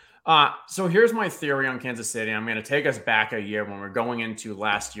 Yeah. So here's my theory on Kansas City. I'm going to take us back a year when we're going into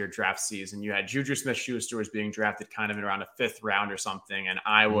last year draft season. You had Juju Smith-Schuster was being drafted kind of in around a 5th round or something. And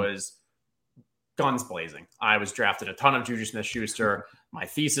I was guns blazing. I was drafted a ton of Juju Smith-Schuster. My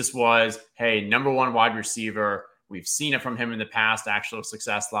thesis was, hey, number 1 wide receiver. We've seen it from him in the past, actual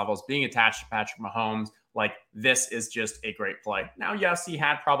success levels, being attached to Patrick Mahomes. Like, this is just a great play. Now, yes, he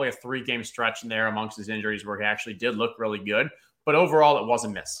had probably a 3-game stretch in there amongst his injuries where he actually did look really good, but overall it was a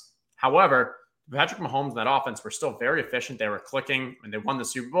miss. However, Patrick Mahomes and that offense were still very efficient. They were clicking and they won the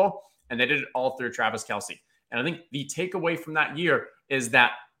Super Bowl, and they did it all through Travis Kelce. And I think the takeaway from that year is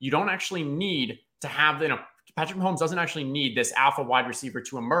that you don't actually need to have, Patrick Mahomes doesn't actually need this alpha wide receiver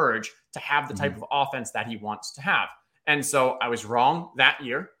to emerge to have the type of offense that he wants to have. And so I was wrong that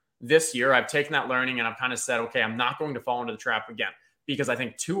year. This year, I've taken that learning and I've kind of said, okay, I'm not going to fall into the trap again, because I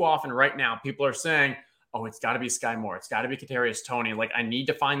think too often right now people are saying, oh, it's got to be Sky Moore. It's got to be Kadarius Toney. Like, I need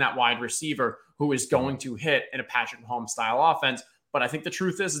to find that wide receiver who is going to hit in a Patrick Mahomes style offense. But I think the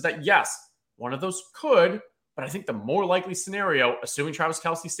truth is that, yes, one of those could, but I think the more likely scenario, assuming Travis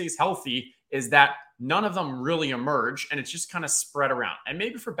Kelce stays healthy, is that none of them really emerge and it's just kind of spread around. And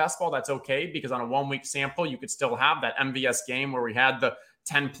maybe for best ball, that's okay, because on a 1-week sample, you could still have that MVS game where we had the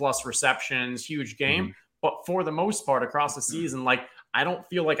 10+ receptions, huge game. But for the most part across the season, like, I don't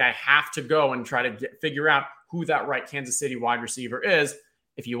feel like I have to go and try to figure out who that right Kansas City wide receiver is.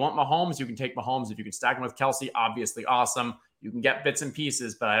 If you want Mahomes, you can take Mahomes. If you can stack him with Kelce, obviously awesome. You can get bits and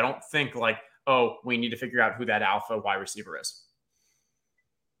pieces, but I don't think like, oh, we need to figure out who that alpha wide receiver is.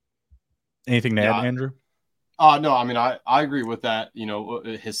 Anything to add, Andrew? No, I mean, I agree with that.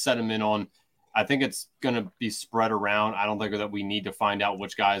 His sentiment on, I think it's going to be spread around. I don't think that we need to find out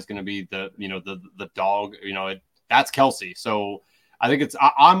which guy is going to be the dog. That's Kelce. So I think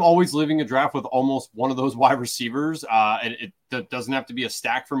I'm always leaving a draft with almost one of those wide receivers. And it doesn't have to be a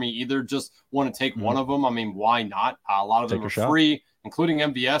stack for me either. Just want to take one of them. I mean, why not? A lot of them are free, including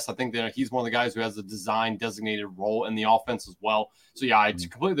MVS. I think that he's one of the guys who has a design designated role in the offense as well. So yeah, I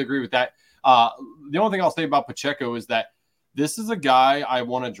completely agree with that. The only thing I'll say about Pacheco is that this is a guy I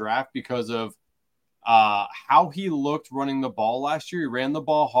want to draft because of how he looked running the ball last year. He ran the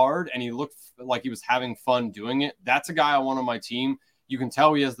ball hard and he looked like he was having fun doing it. That's a guy I want on my team. You can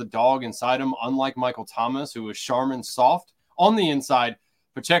tell he has the dog inside him, unlike Michael Thomas, who is Charmin soft on the inside.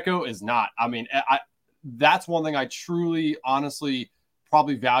 Pacheco is not. I mean, that's one thing I truly, honestly,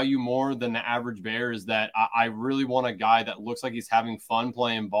 probably value more than the average bear, is that I really want a guy that looks like he's having fun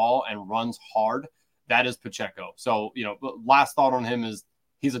playing ball and runs hard. That is Pacheco. So, last thought on him is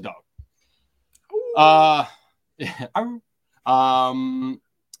he's a dog. On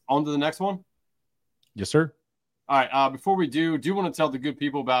to the next one. Yes, sir. All right. Before we do want to tell the good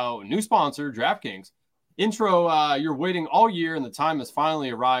people about new sponsor, DraftKings. Intro, you're waiting all year and the time has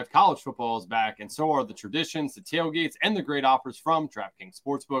finally arrived. College football is back, and so are the traditions, the tailgates, and the great offers from DraftKings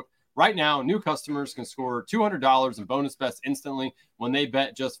Sportsbook. Right now, new customers can score $200 in bonus bets instantly when they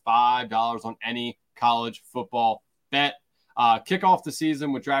bet just $5 on any college football bet. Kick off the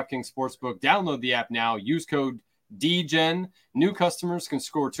season with DraftKings Sportsbook. Download the app now. Use code DGEN. New customers can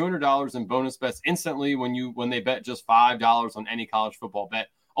score $200 in bonus bets instantly when they bet just $5 on any college football bet.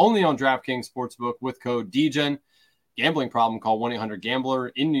 Only on DraftKings Sportsbook with code DGEN. Gambling problem? Call 1-800-GAMBLER.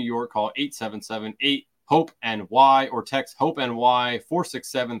 In New York, call 877-8-HOPE-NY or text HOPE-NY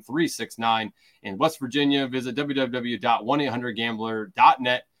 467-369. In West Virginia, visit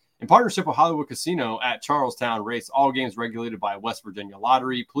www.1800gambler.net. In partnership with Hollywood Casino at Charlestown Race, all games regulated by West Virginia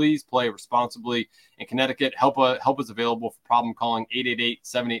Lottery. Please play responsibly. In Connecticut, help is available for problem calling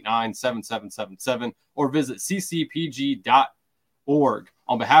 888-789-7777 or visit ccpg.org.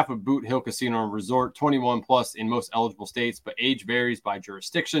 On behalf of Boot Hill Casino and Resort, 21 plus in most eligible states, but age varies by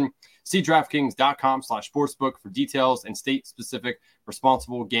jurisdiction. See DraftKings.com/sportsbook for details and state-specific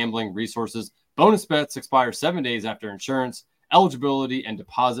responsible gambling resources. Bonus bets expire 7 days after insurance. Eligibility and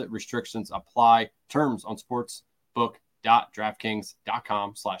deposit restrictions apply. Terms on sportsbook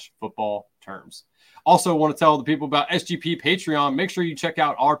shop.draftkings.com/football terms. Also, want to tell the people about SGP Patreon. Make sure you check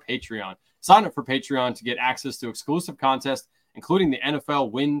out our Patreon. Sign up for Patreon to get access to exclusive contests, including the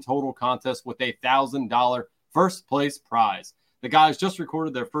NFL win total contest with a $1,000 first place prize. The guys just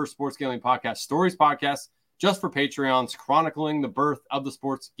recorded their first sports gambling podcast, Stories Podcast, just for Patreons, chronicling the birth of the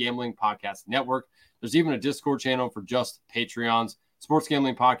Sports Gambling Podcast Network. There's even a Discord channel for just Patreons. Sports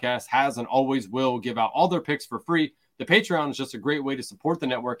Gambling Podcast has and always will give out all their picks for free. The Patreon is just a great way to support the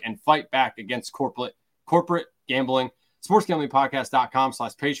network and fight back against corporate gambling.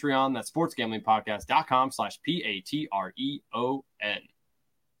 SportsGamblingPodcast.com/Patreon. That's SportsGamblingPodcast.com/PATREON.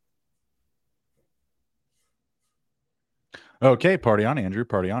 Okay, party on, Andrew.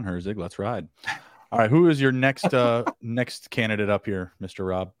 Party on, Herzig. Let's ride. All right, who is your next next candidate up here, Mr.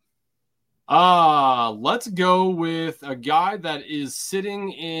 Rob? Let's go with a guy that is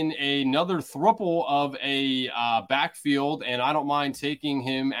sitting in another thruple of a backfield, and I don't mind taking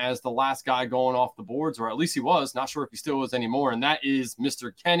him as the last guy going off the boards, or at least he was. Not sure if he still is anymore, and that is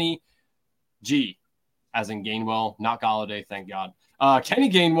Mr. Kenny G, as in Gainwell, not Golladay, thank God. Kenny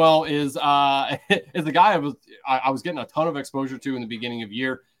Gainwell is the guy I was getting a ton of exposure to in the beginning of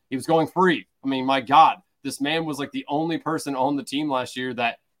year. He was going free. I mean, my God, this man was like the only person on the team last year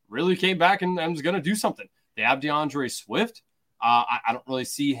that really came back and was going to do something. They have DeAndre Swift. I don't really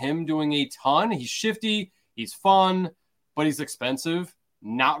see him doing a ton. He's shifty. He's fun, but he's expensive.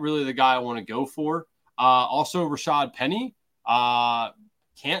 Not really the guy I want to go for. Also, Rashad Penny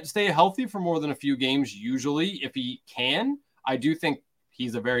can't stay healthy for more than a few games usually. If he can, I do think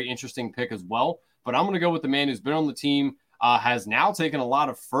he's a very interesting pick as well. But I'm going to go with the man who's been on the team, has now taken a lot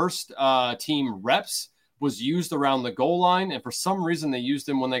of first team reps, was used around the goal line, and for some reason they used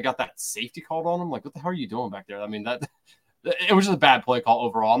him when they got that safety called on him. Like, what the hell are you doing back there? I mean, that it was just a bad play call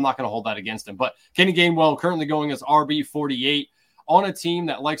overall. I'm not going to hold that against him. But Kenny Gainwell currently going as RB48 on a team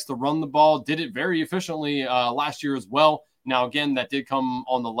that likes to run the ball, did it very efficiently last year as well. Now, again, that did come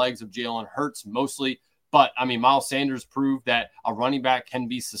on the legs of Jalen Hurts mostly. But, I mean, Miles Sanders proved that a running back can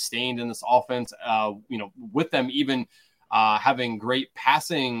be sustained in this offense, with them even having great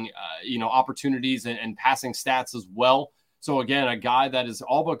passing, opportunities and passing stats as well. So, again, a guy that is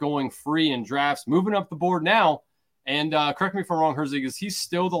all but going free in drafts, moving up the board now. And correct me if I'm wrong, Herzig, is he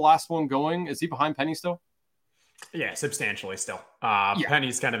still the last one going? Is he behind Penny still? Yeah, substantially still.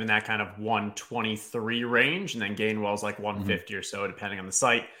 Penny's kind of in that kind of 123 range, and then Gainwell's like 150 or so, depending on the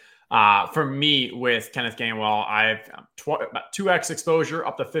site. For me, with Kenneth Gainwell, I've about 2x exposure,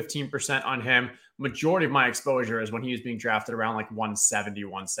 up to 15% on him. Majority of my exposure is when he was being drafted around like 170,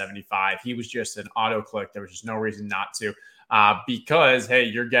 175. He was just an auto click. There was just no reason not to, because, hey,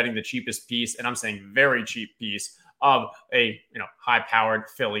 you're getting the cheapest piece, and I'm saying very cheap piece of a high-powered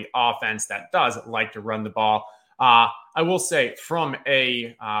Philly offense that does like to run the ball. I will say from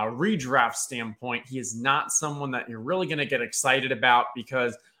a redraft standpoint, he is not someone that you're really going to get excited about,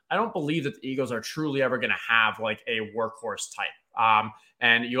 because I don't believe that the Eagles are truly ever going to have like a workhorse type.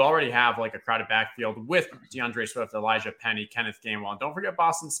 And you already have like a crowded backfield with DeAndre Swift, Elijah Penny, Kenneth Gainwell. And don't forget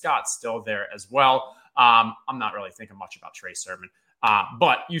Boston Scott still there as well. I'm not really thinking much about Trey Sermon.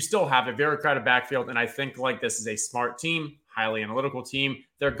 But you still have a very crowded backfield. And I think like this is a smart team, highly analytical team.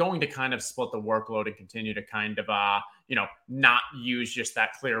 They're going to kind of split the workload and continue to kind of, not use just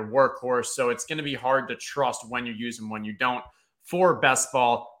that clear workhorse. So it's going to be hard to trust when you use him, when you don't. For best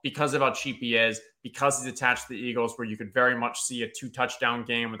ball, because of how cheap he is, because he's attached to the Eagles, where you could very much see a 2-touchdown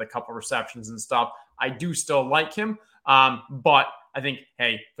game with a couple receptions and stuff, I do still like him. But I think,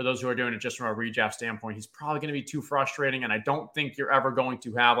 hey, for those who are doing it just from a redraft standpoint, he's probably going to be too frustrating. And I don't think you're ever going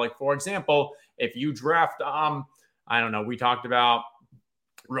to have, like, for example, if you draft, I don't know, we talked about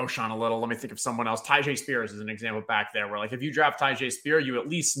Roshan a little. Let me think of someone else. Tyjae Spears is an example back there where, like, if you draft Tyjae Spears, you at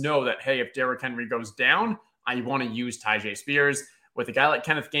least know that, hey, if Derrick Henry goes down, I want to use Tyjae Spears. With a guy like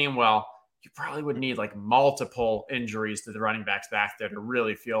Kenneth Gainwell, you probably would need like multiple injuries to the running backs back there to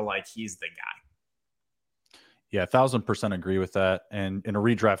really feel like he's the guy. Yeah, 1,000% agree with that. And in a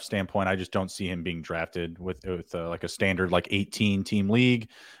redraft standpoint, I just don't see him being drafted with like a standard like 18 team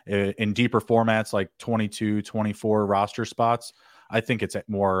league in deeper formats like 22, 24 roster spots. I think it's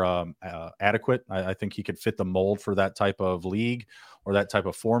more adequate. I think he could fit the mold for that type of league or that type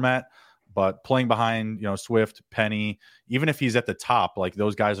of format. But playing behind, Swift, Penny, even if he's at the top, like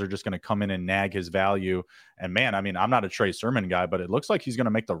those guys are just going to come in and nag his value. And man, I mean, I'm not a Trey Sermon guy, but it looks like he's going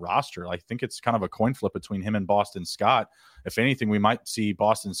to make the roster. I think it's kind of a coin flip between him and Boston Scott. If anything, we might see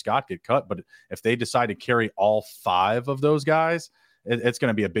Boston Scott get cut. But if they decide to carry all 5 of those guys, it's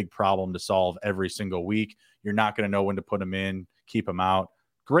going to be a big problem to solve every single week. You're not going to know when to put them in, keep them out.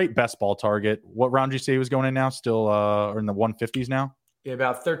 great best ball target. What round did you say he was going in now? Still or in the 150s now? Yeah,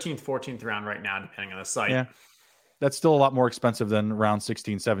 about 13th, 14th round right now, depending on the site. Yeah. That's still a lot more expensive than round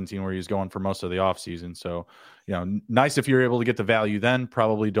 16, 17, where he was going for most of the offseason. So, nice if you're able to get the value then.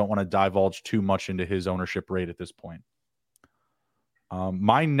 Probably don't want to divulge too much into his ownership rate at this point.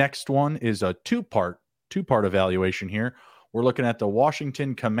 My next one is a two-part evaluation here. We're looking at the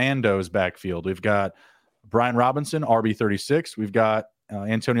Washington Commandos backfield. We've got Brian Robinson, RB36. We've got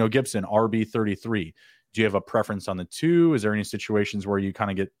Antonio Gibson, RB33. Do you have a preference on the two? Is there any situations where you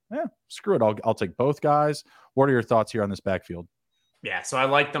kind of get, screw it, I'll take both guys? What are your thoughts here on this backfield? Yeah, so I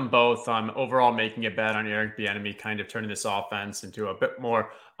like them both. Overall, making a bet on Eric Bieniemy, kind of turning this offense into a bit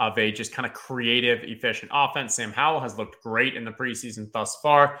more of a just kind of creative, efficient offense. Sam Howell has looked great in the preseason thus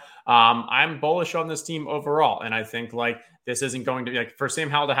far. I'm bullish on this team overall, and I think this isn't going to be for Sam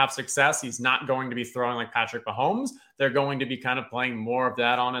Howell to have success. He's not going to be throwing like Patrick Mahomes. They're going to be kind of playing more of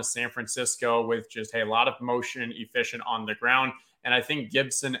that on a San Francisco with just a lot of motion, efficient on the ground. And I think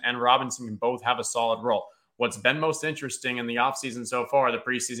Gibson and Robinson can both have a solid role. What's been most interesting in the offseason so far, the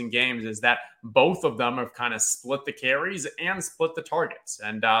preseason games, is that both of them have kind of split the carries and split the targets.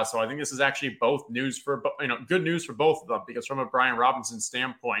 And so I think this is actually both news for, good news for both of them, because from a Brian Robinson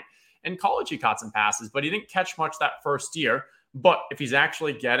standpoint, in college he caught some passes, but he didn't catch much that first year. But if he's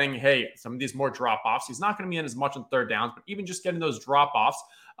actually getting, some of these more drop-offs, he's not going to be in as much on third downs, but even just getting those drop-offs,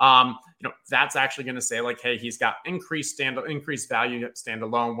 that's actually going to say he's got increased value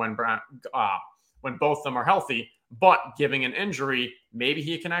standalone when both of them are healthy. But giving an injury, maybe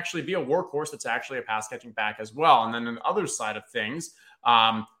he can actually be a workhorse that's actually a pass-catching back as well. And then on the other side of things,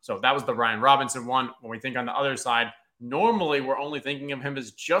 so that was the Ryan Robinson one. When we think on the other side, normally we're only thinking of him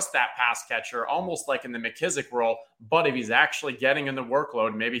as just that pass catcher, almost like in the McKissick role. But if he's actually getting in the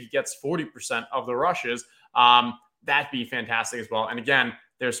workload, maybe he gets 40% of the rushes, that'd be fantastic as well. And again,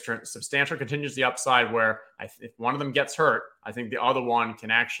 there's substantial contingency upside where if one of them gets hurt, I think the other one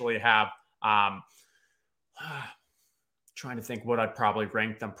can actually have trying to think what I'd probably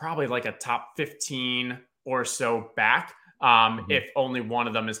rank them, probably like a top 15 or so back, if only one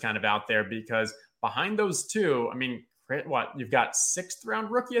of them is kind of out there, because behind those two, you've got 6th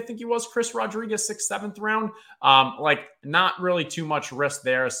round rookie, I think he was, Chris Rodriguez, 6th, 7th round, not really too much risk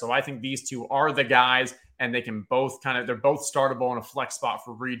there. So I think these two are the guys, and they can both they're both startable in a flex spot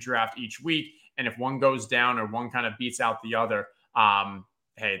for redraft each week. And if one goes down or one kind of beats out the other,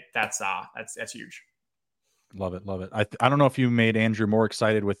 hey, that's huge. Love it. I don't know if you made Andrew more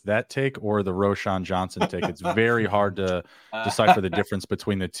excited with that take or the Roshan Johnson take. It's very hard to decipher the difference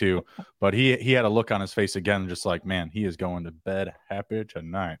between the two. But he had a look on his face again, just like, man, he is going to bed happy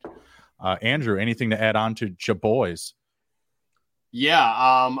tonight. Andrew, anything to add on to your boys?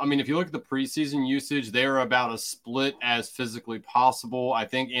 Yeah, if you look at the preseason usage, they're about as split as physically possible. I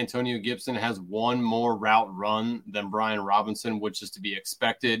think Antonio Gibson has one more route run than Brian Robinson, which is to be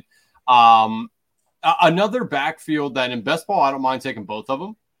expected. Another backfield that in best ball, I don't mind taking both of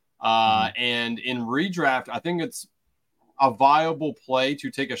them. And in redraft, I think it's a viable play to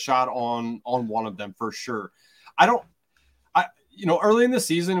take a shot on one of them for sure. Early in the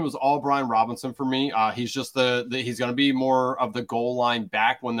season, it was all Brian Robinson for me. He's just he's going to be more of the goal line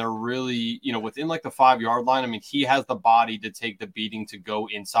back when they're really, within like the 5-yard line. He has the body to take the beating to go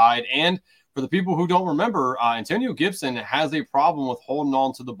inside. And for the people who don't remember, Antonio Gibson has a problem with holding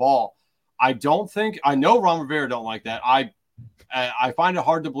on to the ball. I know Ron Rivera don't like that. I find it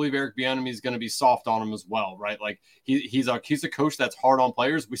hard to believe Eric Bieniemy is going to be soft on him as well, right? Like he's a coach that's hard on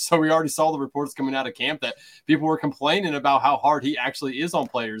players. We already saw the reports coming out of camp that people were complaining about how hard he actually is on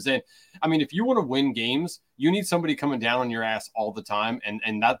players. And if you want to win games, you need somebody coming down on your ass all the time,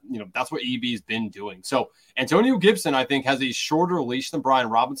 and that that's what EB's been doing. So Antonio Gibson, I think, has a shorter leash than Brian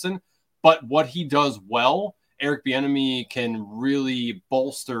Robinson, but what he does well, Eric Bieniemy can really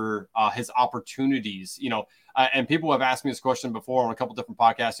bolster his opportunities. And people have asked me this question before on a couple different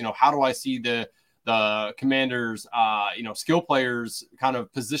podcasts. How do I see the Commanders, skill players kind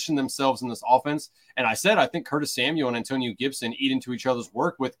of position themselves in this offense? And I said I think Curtis Samuel and Antonio Gibson eat into each other's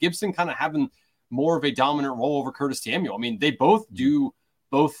work, with Gibson kind of having more of a dominant role over Curtis Samuel. They both do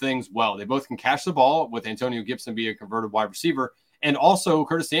both things well. They both can catch the ball, with Antonio Gibson being a converted wide receiver, and also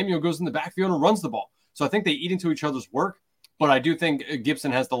Curtis Samuel goes in the backfield and runs the ball. So I think they eat into each other's work, but I do think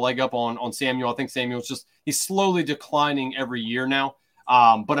Gibson has the leg up on Samuel. I think Samuel's he's slowly declining every year now.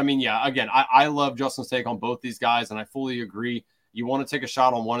 But again, I love Justin's take on both these guys, and I fully agree. You want to take a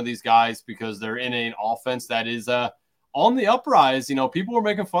shot on one of these guys because they're in an offense that is on the uprise. People were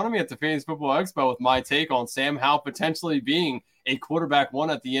making fun of me at the Fantasy Football Expo with my take on Sam Howell potentially being a quarterback one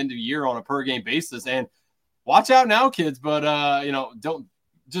at the end of the year on a per game basis. And watch out now, kids, but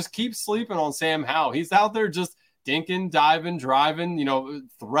just keep sleeping on Sam Howell. He's out there just dinking, diving, driving,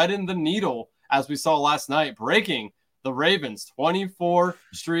 threading the needle, as we saw last night, breaking the Ravens 24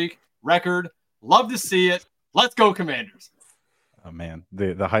 streak record. Love to see it. Let's go, Commanders. Oh man,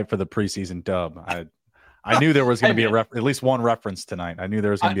 the hype for the preseason dub. I knew there was going to be at least one reference tonight. I knew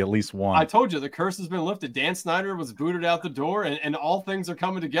there was going to be at least one. I told you the curse has been lifted. Dan Snyder was booted out the door, and all things are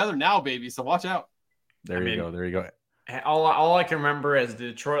coming together now, baby. So watch out. There you go. All I can remember is the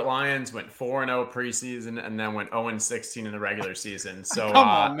Detroit Lions went 4-0 preseason and then went 0-16 in the regular season. So come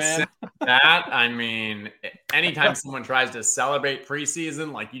on, man. Anytime someone tries to celebrate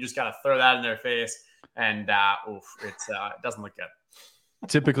preseason, like, you just got to throw that in their face, and it doesn't look good.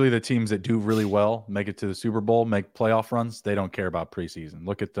 Typically, the teams that do really well make it to the Super Bowl, make playoff runs. They don't care about preseason.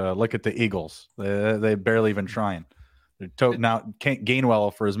 Look at the Eagles. They barely even trying. They're now can't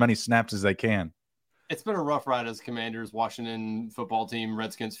Gainwell for as many snaps as they can. It's been a rough ride as Commanders, Washington football team,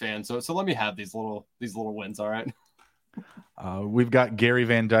 Redskins fan. So let me have these little wins. All right. We've got Gary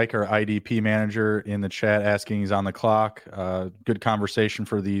Van Dyke, our IDP manager, in the chat asking, he's on the clock. Good conversation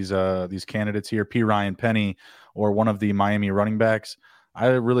for these candidates here. P. Ryan Penny or one of the Miami running backs. I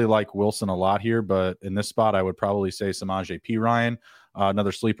really like Wilson a lot here, but in this spot, I would probably say Samaje P. Ryan,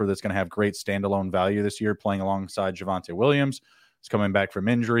 another sleeper that's going to have great standalone value this year, playing alongside Javonte Williams. He's coming back from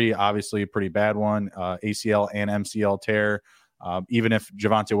injury, obviously a pretty bad one, ACL and MCL tear. Even if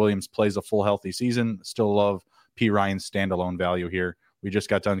Javonte Williams plays a full healthy season, still love P. Ryan's standalone value here. We just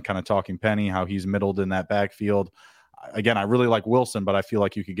got done kind of talking Penny, how he's middled in that backfield. Again, I really like Wilson, but I feel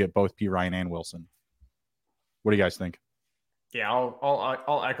like you could get both P. Ryan and Wilson. What do you guys think? Yeah,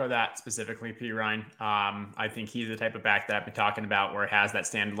 I'll echo that, specifically P. Ryan. I think he's the type of back that I've been talking about, where it has that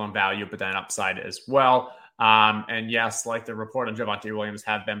standalone value, but then upside as well. And yes, like the report on Javonte Williams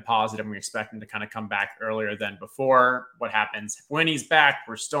have been positive. We expect him to kind of come back earlier than before. What happens when he's back,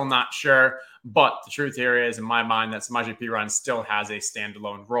 we're still not sure. But the truth here is, in my mind, that Samaje P. Ryan still has a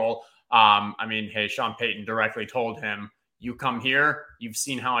standalone role. Sean Payton directly told him, you come here, you've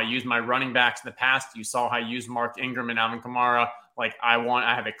seen how I use my running backs in the past. You saw how I use Mark Ingram and Alvin Kamara. Like, I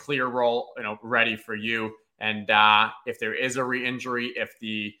have a clear role, ready for you. And if there is a re-injury, if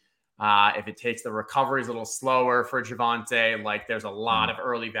it takes the recovery is a little slower for Javonte, like, there's a lot of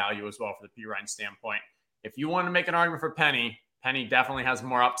early value as well for the P. Ryan standpoint. If you want to make an argument for Penny definitely has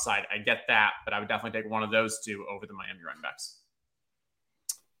more upside. I get that, but I would definitely take one of those two over the Miami running backs.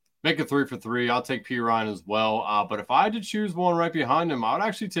 Make it 3 for 3. I'll take P. Ryan as well. But if I had to choose one right behind him, I would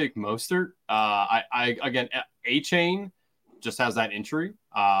actually take Mostert. Again, A-Chain just has that injury.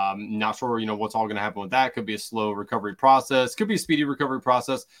 Not sure, what's all going to happen with that. Could be a slow recovery process. Could be a speedy recovery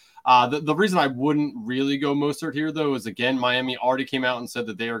process. The reason I wouldn't really go Mostert here, though, is, again, Miami already came out and said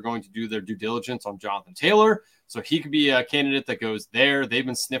that they are going to do their due diligence on Jonathan Taylor. So he could be a candidate that goes there. They've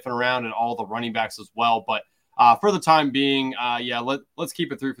been sniffing around at all the running backs as well. But for the time being, let's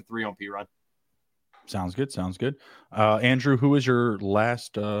keep it 3 for 3 on P-Rod. Sounds good. Andrew, who is your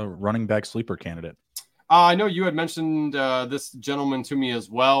last running back sleeper candidate? I know you had mentioned this gentleman to me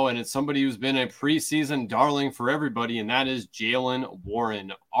as well, and it's somebody who's been a preseason darling for everybody, and that is Jaylen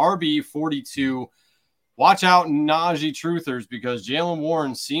Warren, RB42. Watch out, Najee truthers, because Jaylen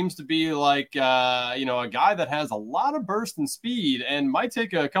Warren seems to be like, a guy that has a lot of burst and speed and might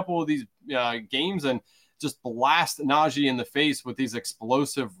take a couple of these games and just blast Najee in the face with these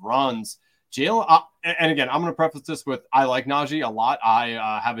explosive runs. Jaylen, and again, I'm going to preface this with, I like Najee a lot.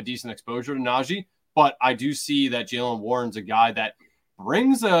 I have a decent exposure to Najee, but I do see that Jaylen Warren's a guy that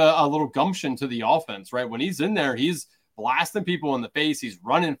brings a little gumption to the offense, right? When he's in there, he's blasting people in the face. He's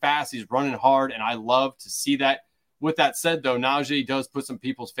running fast. He's running hard, and I love to see that. With that said, though, Najee does put some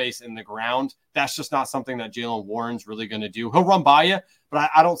people's face in the ground. That's just not something that Jaylen Warren's really going to do. He'll run by you, but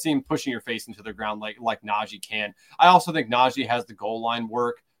I don't see him pushing your face into the ground like Najee can. I also think Najee has the goal line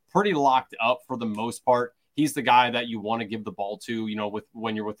work pretty locked up for the most part. He's the guy that you want to give the ball to,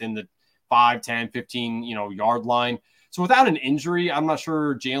 when you're within the 5, 10, 15, yard line. So without an injury, I'm not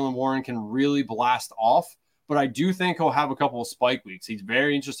sure Jaylen Warren can really blast off, but I do think he'll have a couple of spike weeks. He's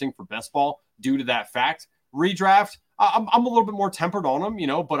very interesting for best ball due to that fact. Redraft, I'm a little bit more tempered on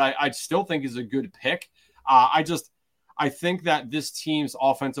him, but I still think he's a good pick. I think that this team's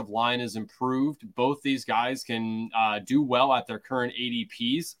offensive line is improved. Both these guys can do well at their current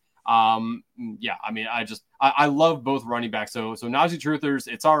ADPs. I love both running backs. So Najee truthers,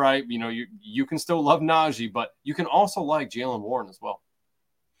 it's all right. You can still love Najee, but you can also like Jaylen Warren as well.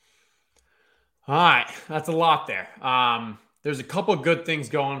 All right. That's a lot there. There's a couple of good things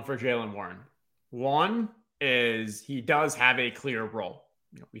going for Jaylen Warren. One is he does have a clear role.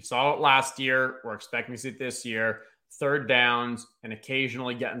 We saw it last year. We're expecting to see it this year. third downs, and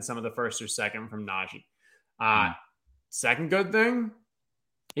occasionally getting some of the first or second from Najee. Second good thing,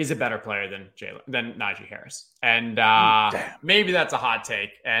 he's a better player than Najee Harris. And maybe that's a hot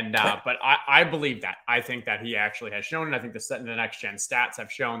take. And but I believe that. I think that he actually has shown, and I think the next-gen stats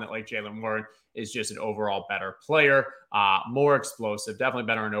have shown that like Jaylen Warren is just an overall better player, more explosive, definitely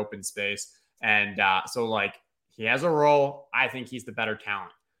better in open space. And so like he has a role. I think he's the better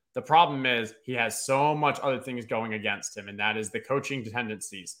talent. The problem is he has so much other things going against him, and that is the coaching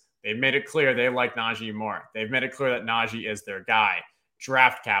tendencies. They've made it clear they like Najee more. They've made it clear that Najee is their guy.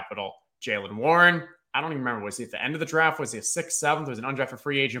 Draft capital. Jaylen Warren, I don't even remember. Was he at the end of the draft? Was he a 6th, 7th? Was an undrafted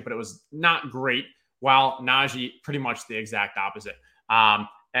free agent, but it was not great. While Najee, pretty much the exact opposite. And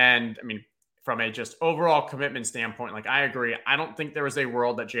I mean, from a just overall commitment standpoint, like I agree. I don't think there is a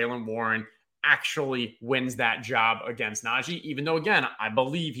world that Jaylen Warren actually wins that job against Najee, even though, again, I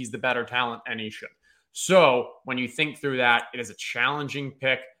believe he's the better talent and he should. So when you think through that, it is a challenging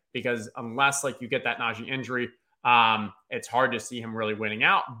pick because unless like you get that Najee injury, it's hard to see him really winning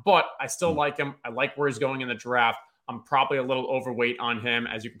out, but I still like him. I like where he's going in the draft. I'm probably a little overweight on him.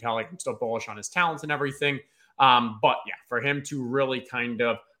 As you can tell, like I'm still bullish on his talents and everything. But yeah, for him to really kind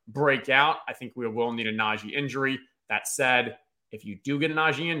of break out, I think we will need a Najee injury. That said, if you do get a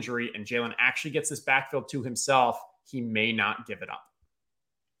Najee injury and Jaylen actually gets this backfield to himself, he may not give it up.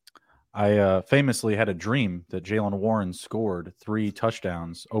 I famously had a dream that Jaylen Warren scored 3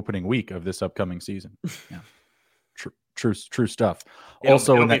 touchdowns opening week of this upcoming season. Yeah. True stuff.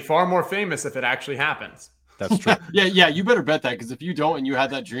 It'll be far more famous if it actually happens. That's true. Yeah. You better bet that, because if you don't and you had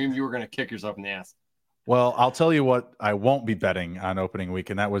that dream, you were going to kick yourself in the ass. Well, I'll tell you what I won't be betting on opening week,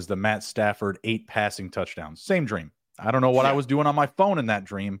 and that was the Matt Stafford 8 passing touchdowns. Same dream. I don't know what I was doing on my phone in that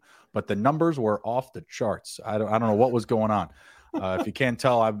dream, but the numbers were off the charts. I don't know what was going on. If you can't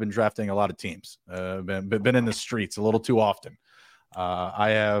tell, I've been drafting a lot of teams. Been in the streets a little too often.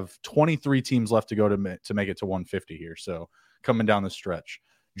 I have 23 teams left to go to make it to 150 here. So coming down the stretch,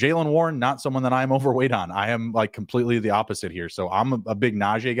 Jaylen Warren, not someone that I'm overweight on. I am like completely the opposite here. So I'm a big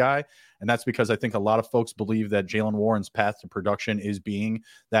Najee guy. And that's because I think a lot of folks believe that Jaylen Warren's path to production is being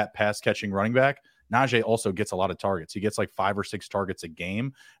that pass catching running back. Najee also gets a lot of targets. He gets like 5 or 6 targets a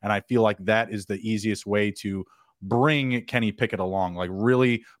game. And I feel like that is the easiest way to bring Kenny Pickett along, like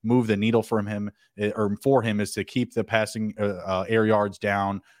really move the needle for him is to keep the passing air yards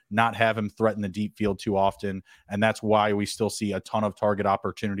down, not have him threaten the deep field too often. And that's why we still see a ton of target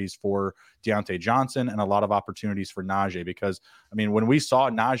opportunities for Deontay Johnson and a lot of opportunities for Najee, because I mean, when we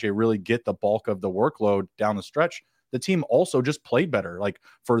saw Najee really get the bulk of the workload down the stretch, the team also just played better. Like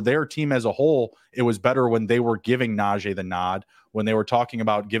for their team as a whole, it was better when they were giving Najee the nod, when they were talking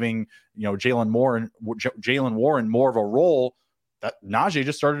about giving, Jaylen Warren more of a role. That Najee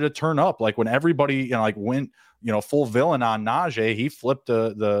just started to turn up. Like when everybody, went, full villain on Najee, he flipped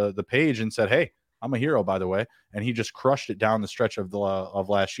the page and said, "Hey, I'm a hero, by the way," and he just crushed it down the stretch of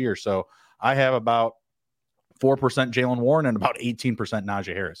last year. So I have about 4% Jaylen Warren and about 18%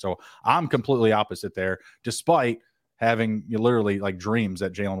 Najee Harris. So I'm completely opposite there, despite having literally like dreams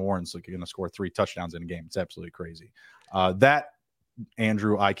that Jaylen Warren's going to score 3 touchdowns in a game. It's absolutely crazy. That,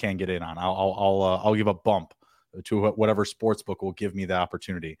 Andrew, I can get in on. I'll give a bump to whatever sports book will give me the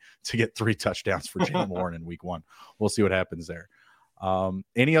opportunity to get 3 touchdowns for Jaylen Warren in week 1. We'll see what happens there.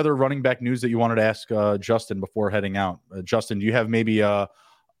 Any other running back news that you wanted to ask Justin before heading out? Justin, do you have maybe a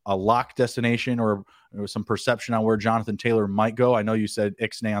lock destination or some perception on where Jonathan Taylor might go? I know you said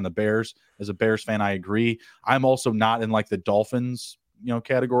Ixnay on the Bears. As a Bears fan, I agree. I'm also not in like the Dolphins,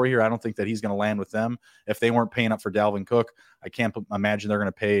 category here. I don't think that he's going to land with them. If they weren't paying up for Dalvin Cook, I can't imagine they're going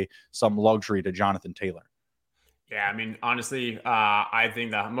to pay some luxury to Jonathan Taylor. Yeah, I mean, honestly, I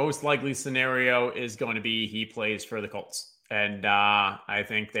think the most likely scenario is going to be he plays for the Colts. And I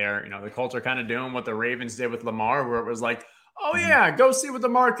think the Colts are kind of doing what the Ravens did with Lamar, where it was like, oh yeah, go see what the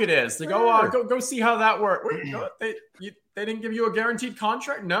market is. They go see how that worked. They didn't give you a guaranteed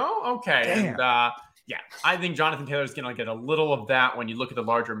contract? No? Okay. Damn. And yeah, I think Jonathan Taylor is going to get a little of that when you look at the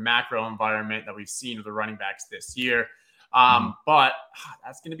larger macro environment that we've seen with the running backs this year. But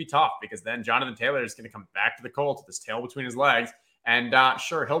that's going to be tough, because then Jonathan Taylor is going to come back to the Colts with his tail between his legs. And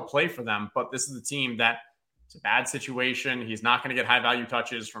sure, he'll play for them, but this is the team that it's a bad situation. He's not going to get high value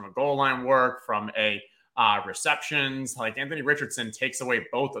touches from a goal line work, from a receptions. Like Anthony Richardson takes away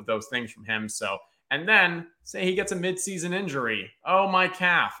both of those things from him. So, and then say he gets a midseason injury. Oh, my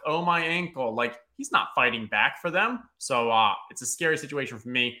calf. Oh, my ankle. Like he's not fighting back for them. So it's a scary situation for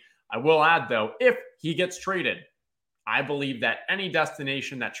me. I will add, though, if he gets traded, I believe that any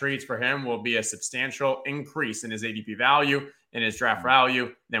destination that trades for him will be a substantial increase in his ADP value, in his draft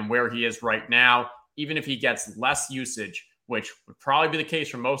value, than where he is right now. even if he gets less usage, which would probably be the case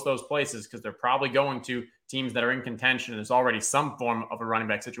for most of those places because they're probably going to teams that are in contention and there's already some form of a running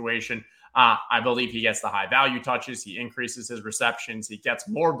back situation. I believe he gets the high value touches. He increases his receptions. He gets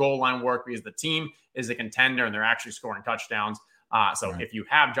more goal line work because the team is a contender and they're actually scoring touchdowns. So if you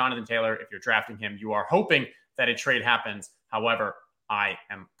have Jonathan Taylor, if you're drafting him, you are hoping that a trade happens. However, I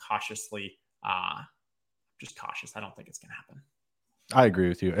am cautiously just cautious. I don't think it's going to happen. I agree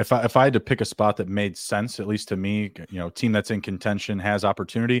with you. If I had to pick a spot that made sense, at least to me, team that's in contention has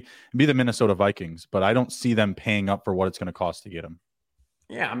opportunity, it'd be the Minnesota Vikings, but I don't see them paying up for what it's going to cost to get him.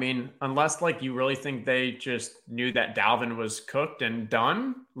 Yeah, I mean, unless you really think they just knew that Dalvin was cooked and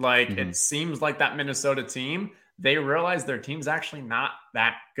done, it seems like that Minnesota team, they realized their team's actually not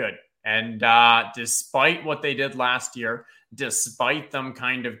that good. And despite what they did last year, despite them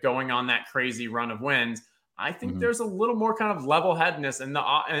kind of going on that crazy run of wins, I think there's a little more kind of level-headedness in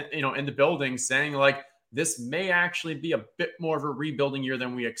the building saying this may actually be a bit more of a rebuilding year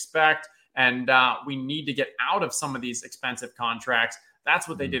than we expect. And we need to get out of some of these expensive contracts. That's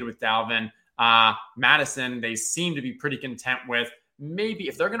what they did with Dalvin. Madison, they seem to be pretty content with. Maybe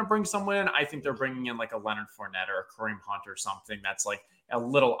if they're going to bring someone in, I think they're bringing in a Leonard Fournette or a Kareem Hunt or something that's a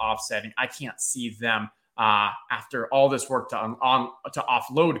little offsetting. I can't see them after all this work to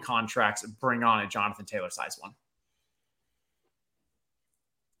offload contracts and bring on a Jonathan Taylor size one.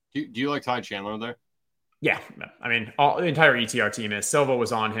 Do you like Ty Chandler there? Yeah, I mean, the entire ETR team is. Silva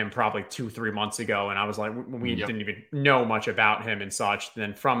was on him probably 2-3 months ago, and I was like, we didn't even know much about him and such.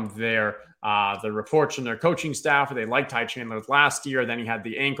 Then from there, the reports from their coaching staff, they liked Ty Chandler last year. Then he had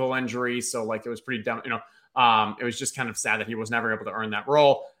the ankle injury, so it was pretty dumb. It was just kind of sad that he was never able to earn that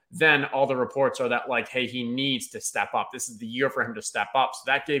role. Then all the reports are that hey, he needs to step up. This is the year for him to step up. So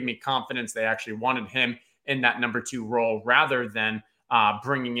that gave me confidence. They actually wanted him in that number 2 role rather than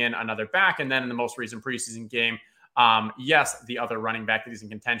bringing in another back. And then in the most recent preseason game, yes, the other running back that he's in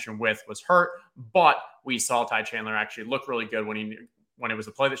contention with was hurt, but we saw Ty Chandler actually look really good when it was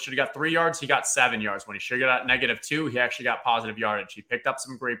a play that should have got 3 yards, he got 7 yards. When he should have got -2, he actually got positive yardage. He picked up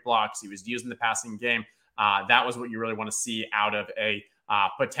some great blocks. He was using the passing game. That was what you really want to see out of a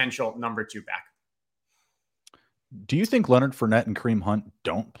potential number 2 back. Do you think Leonard Fournette and Kareem Hunt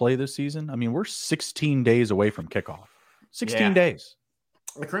don't play this season? I mean, we're 16 days away from kickoff. 16 days.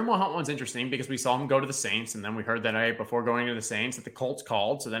 The Kareem Hunt one's interesting because we saw him go to the Saints, and then we heard that before going to the Saints that the Colts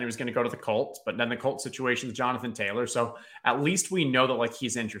called, so then he was going to go to the Colts, but then the Colts situation is Jonathan Taylor, so at least we know that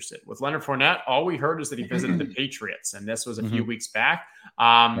he's interested. With Leonard Fournette, all we heard is that he visited the Patriots, and this was a few weeks back.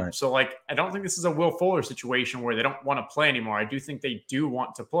 Right. So I don't think this is a Will Fuller situation where they don't want to play anymore. I do think they do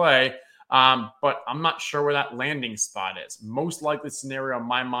want to play, but I'm not sure where that landing spot is. Most likely scenario in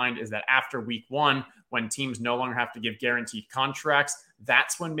my mind is that after week 1, when teams no longer have to give guaranteed contracts,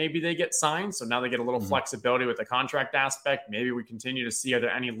 that's when maybe they get signed. So now they get a little flexibility with the contract aspect. Maybe we continue to see, are there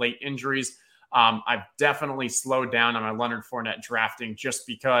any late injuries? I've definitely slowed down on my Leonard Fournette drafting just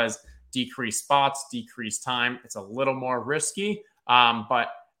because decreased spots, decreased time. It's a little more risky. But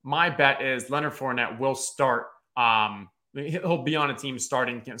my bet is Leonard Fournette will start. He'll be on a team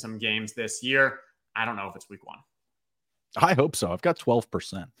starting some games this year. I don't know if it's week 1. I hope so. I've got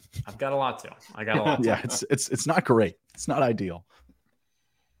 12%. I've got a lot too. Yeah, it's not great. It's not ideal.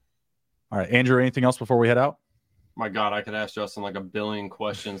 All right, Andrew, anything else before we head out? My God, I could ask Justin a billion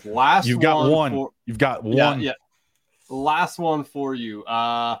questions. You've got one. You've got one. Yeah. Last one for you.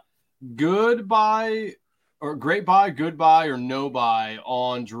 Goodbye or great buy, goodbye or no buy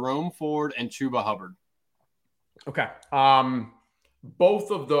on Jerome Ford and Chuba Hubbard. Okay.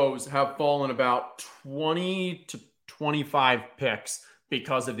 Both of those have fallen about 20 to 25 picks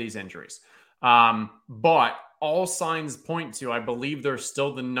because of these injuries. But all signs point to, I believe they're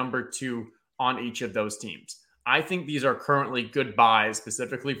still the number 2 on each of those teams. I think these are currently good buys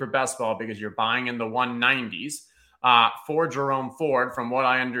specifically for best ball because you're buying in the 190s for Jerome Ford. From what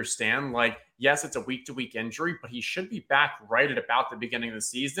I understand, yes, it's a week-to-week injury, but he should be back right at about the beginning of the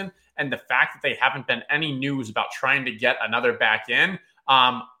season. And the fact that they haven't been any news about trying to get another back in,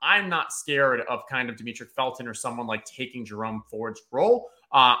 I'm not scared of kind of Demetric Felton or someone taking Jerome Ford's role.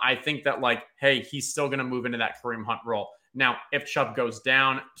 I think that hey, he's still going to move into that Kareem Hunt role. Now, if Chubb goes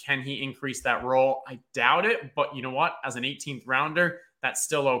down, can he increase that role? I doubt it, but you know what? As an 18th rounder, that's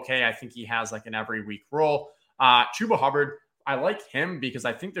still okay. I think he has an every week role. Chuba Hubbard, I like him because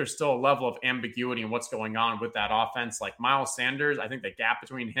I think there's still a level of ambiguity in what's going on with that offense. Miles Sanders, I think the gap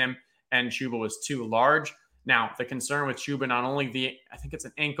between him and Chuba was too large. Now, the concern with Chuba, not only I think it's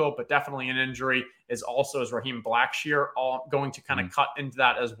an ankle, but definitely an injury, is also is Raheem Blackshear all going to kind of cut into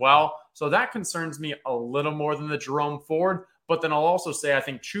that as well. So that concerns me a little more than the Jerome Ford. But then I'll also say I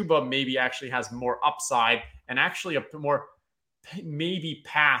think Chuba maybe actually has more upside and actually a more maybe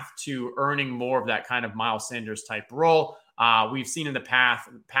path to earning more of that kind of Miles Sanders type role. We've seen in the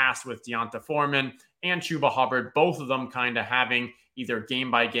past with Deonta Foreman and Chuba Hubbard, both of them kind of having either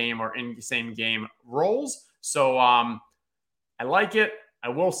game by game or in the same game roles. So I like it. I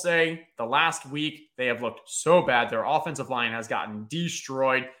will say the last week they have looked so bad. Their offensive line has gotten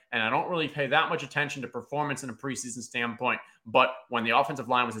destroyed, and I don't really pay that much attention to performance in a preseason standpoint. But when the offensive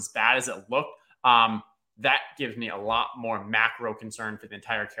line was as bad as it looked, that gives me a lot more macro concern for the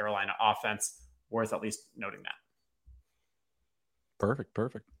entire Carolina offense. Worth at least noting that. Perfect.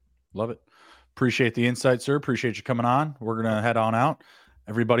 Love it. Appreciate the insight, sir. Appreciate you coming on. We're going to head on out.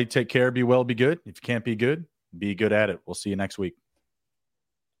 Everybody take care. Be well, be good. If you can't be good at it. We'll see you next week.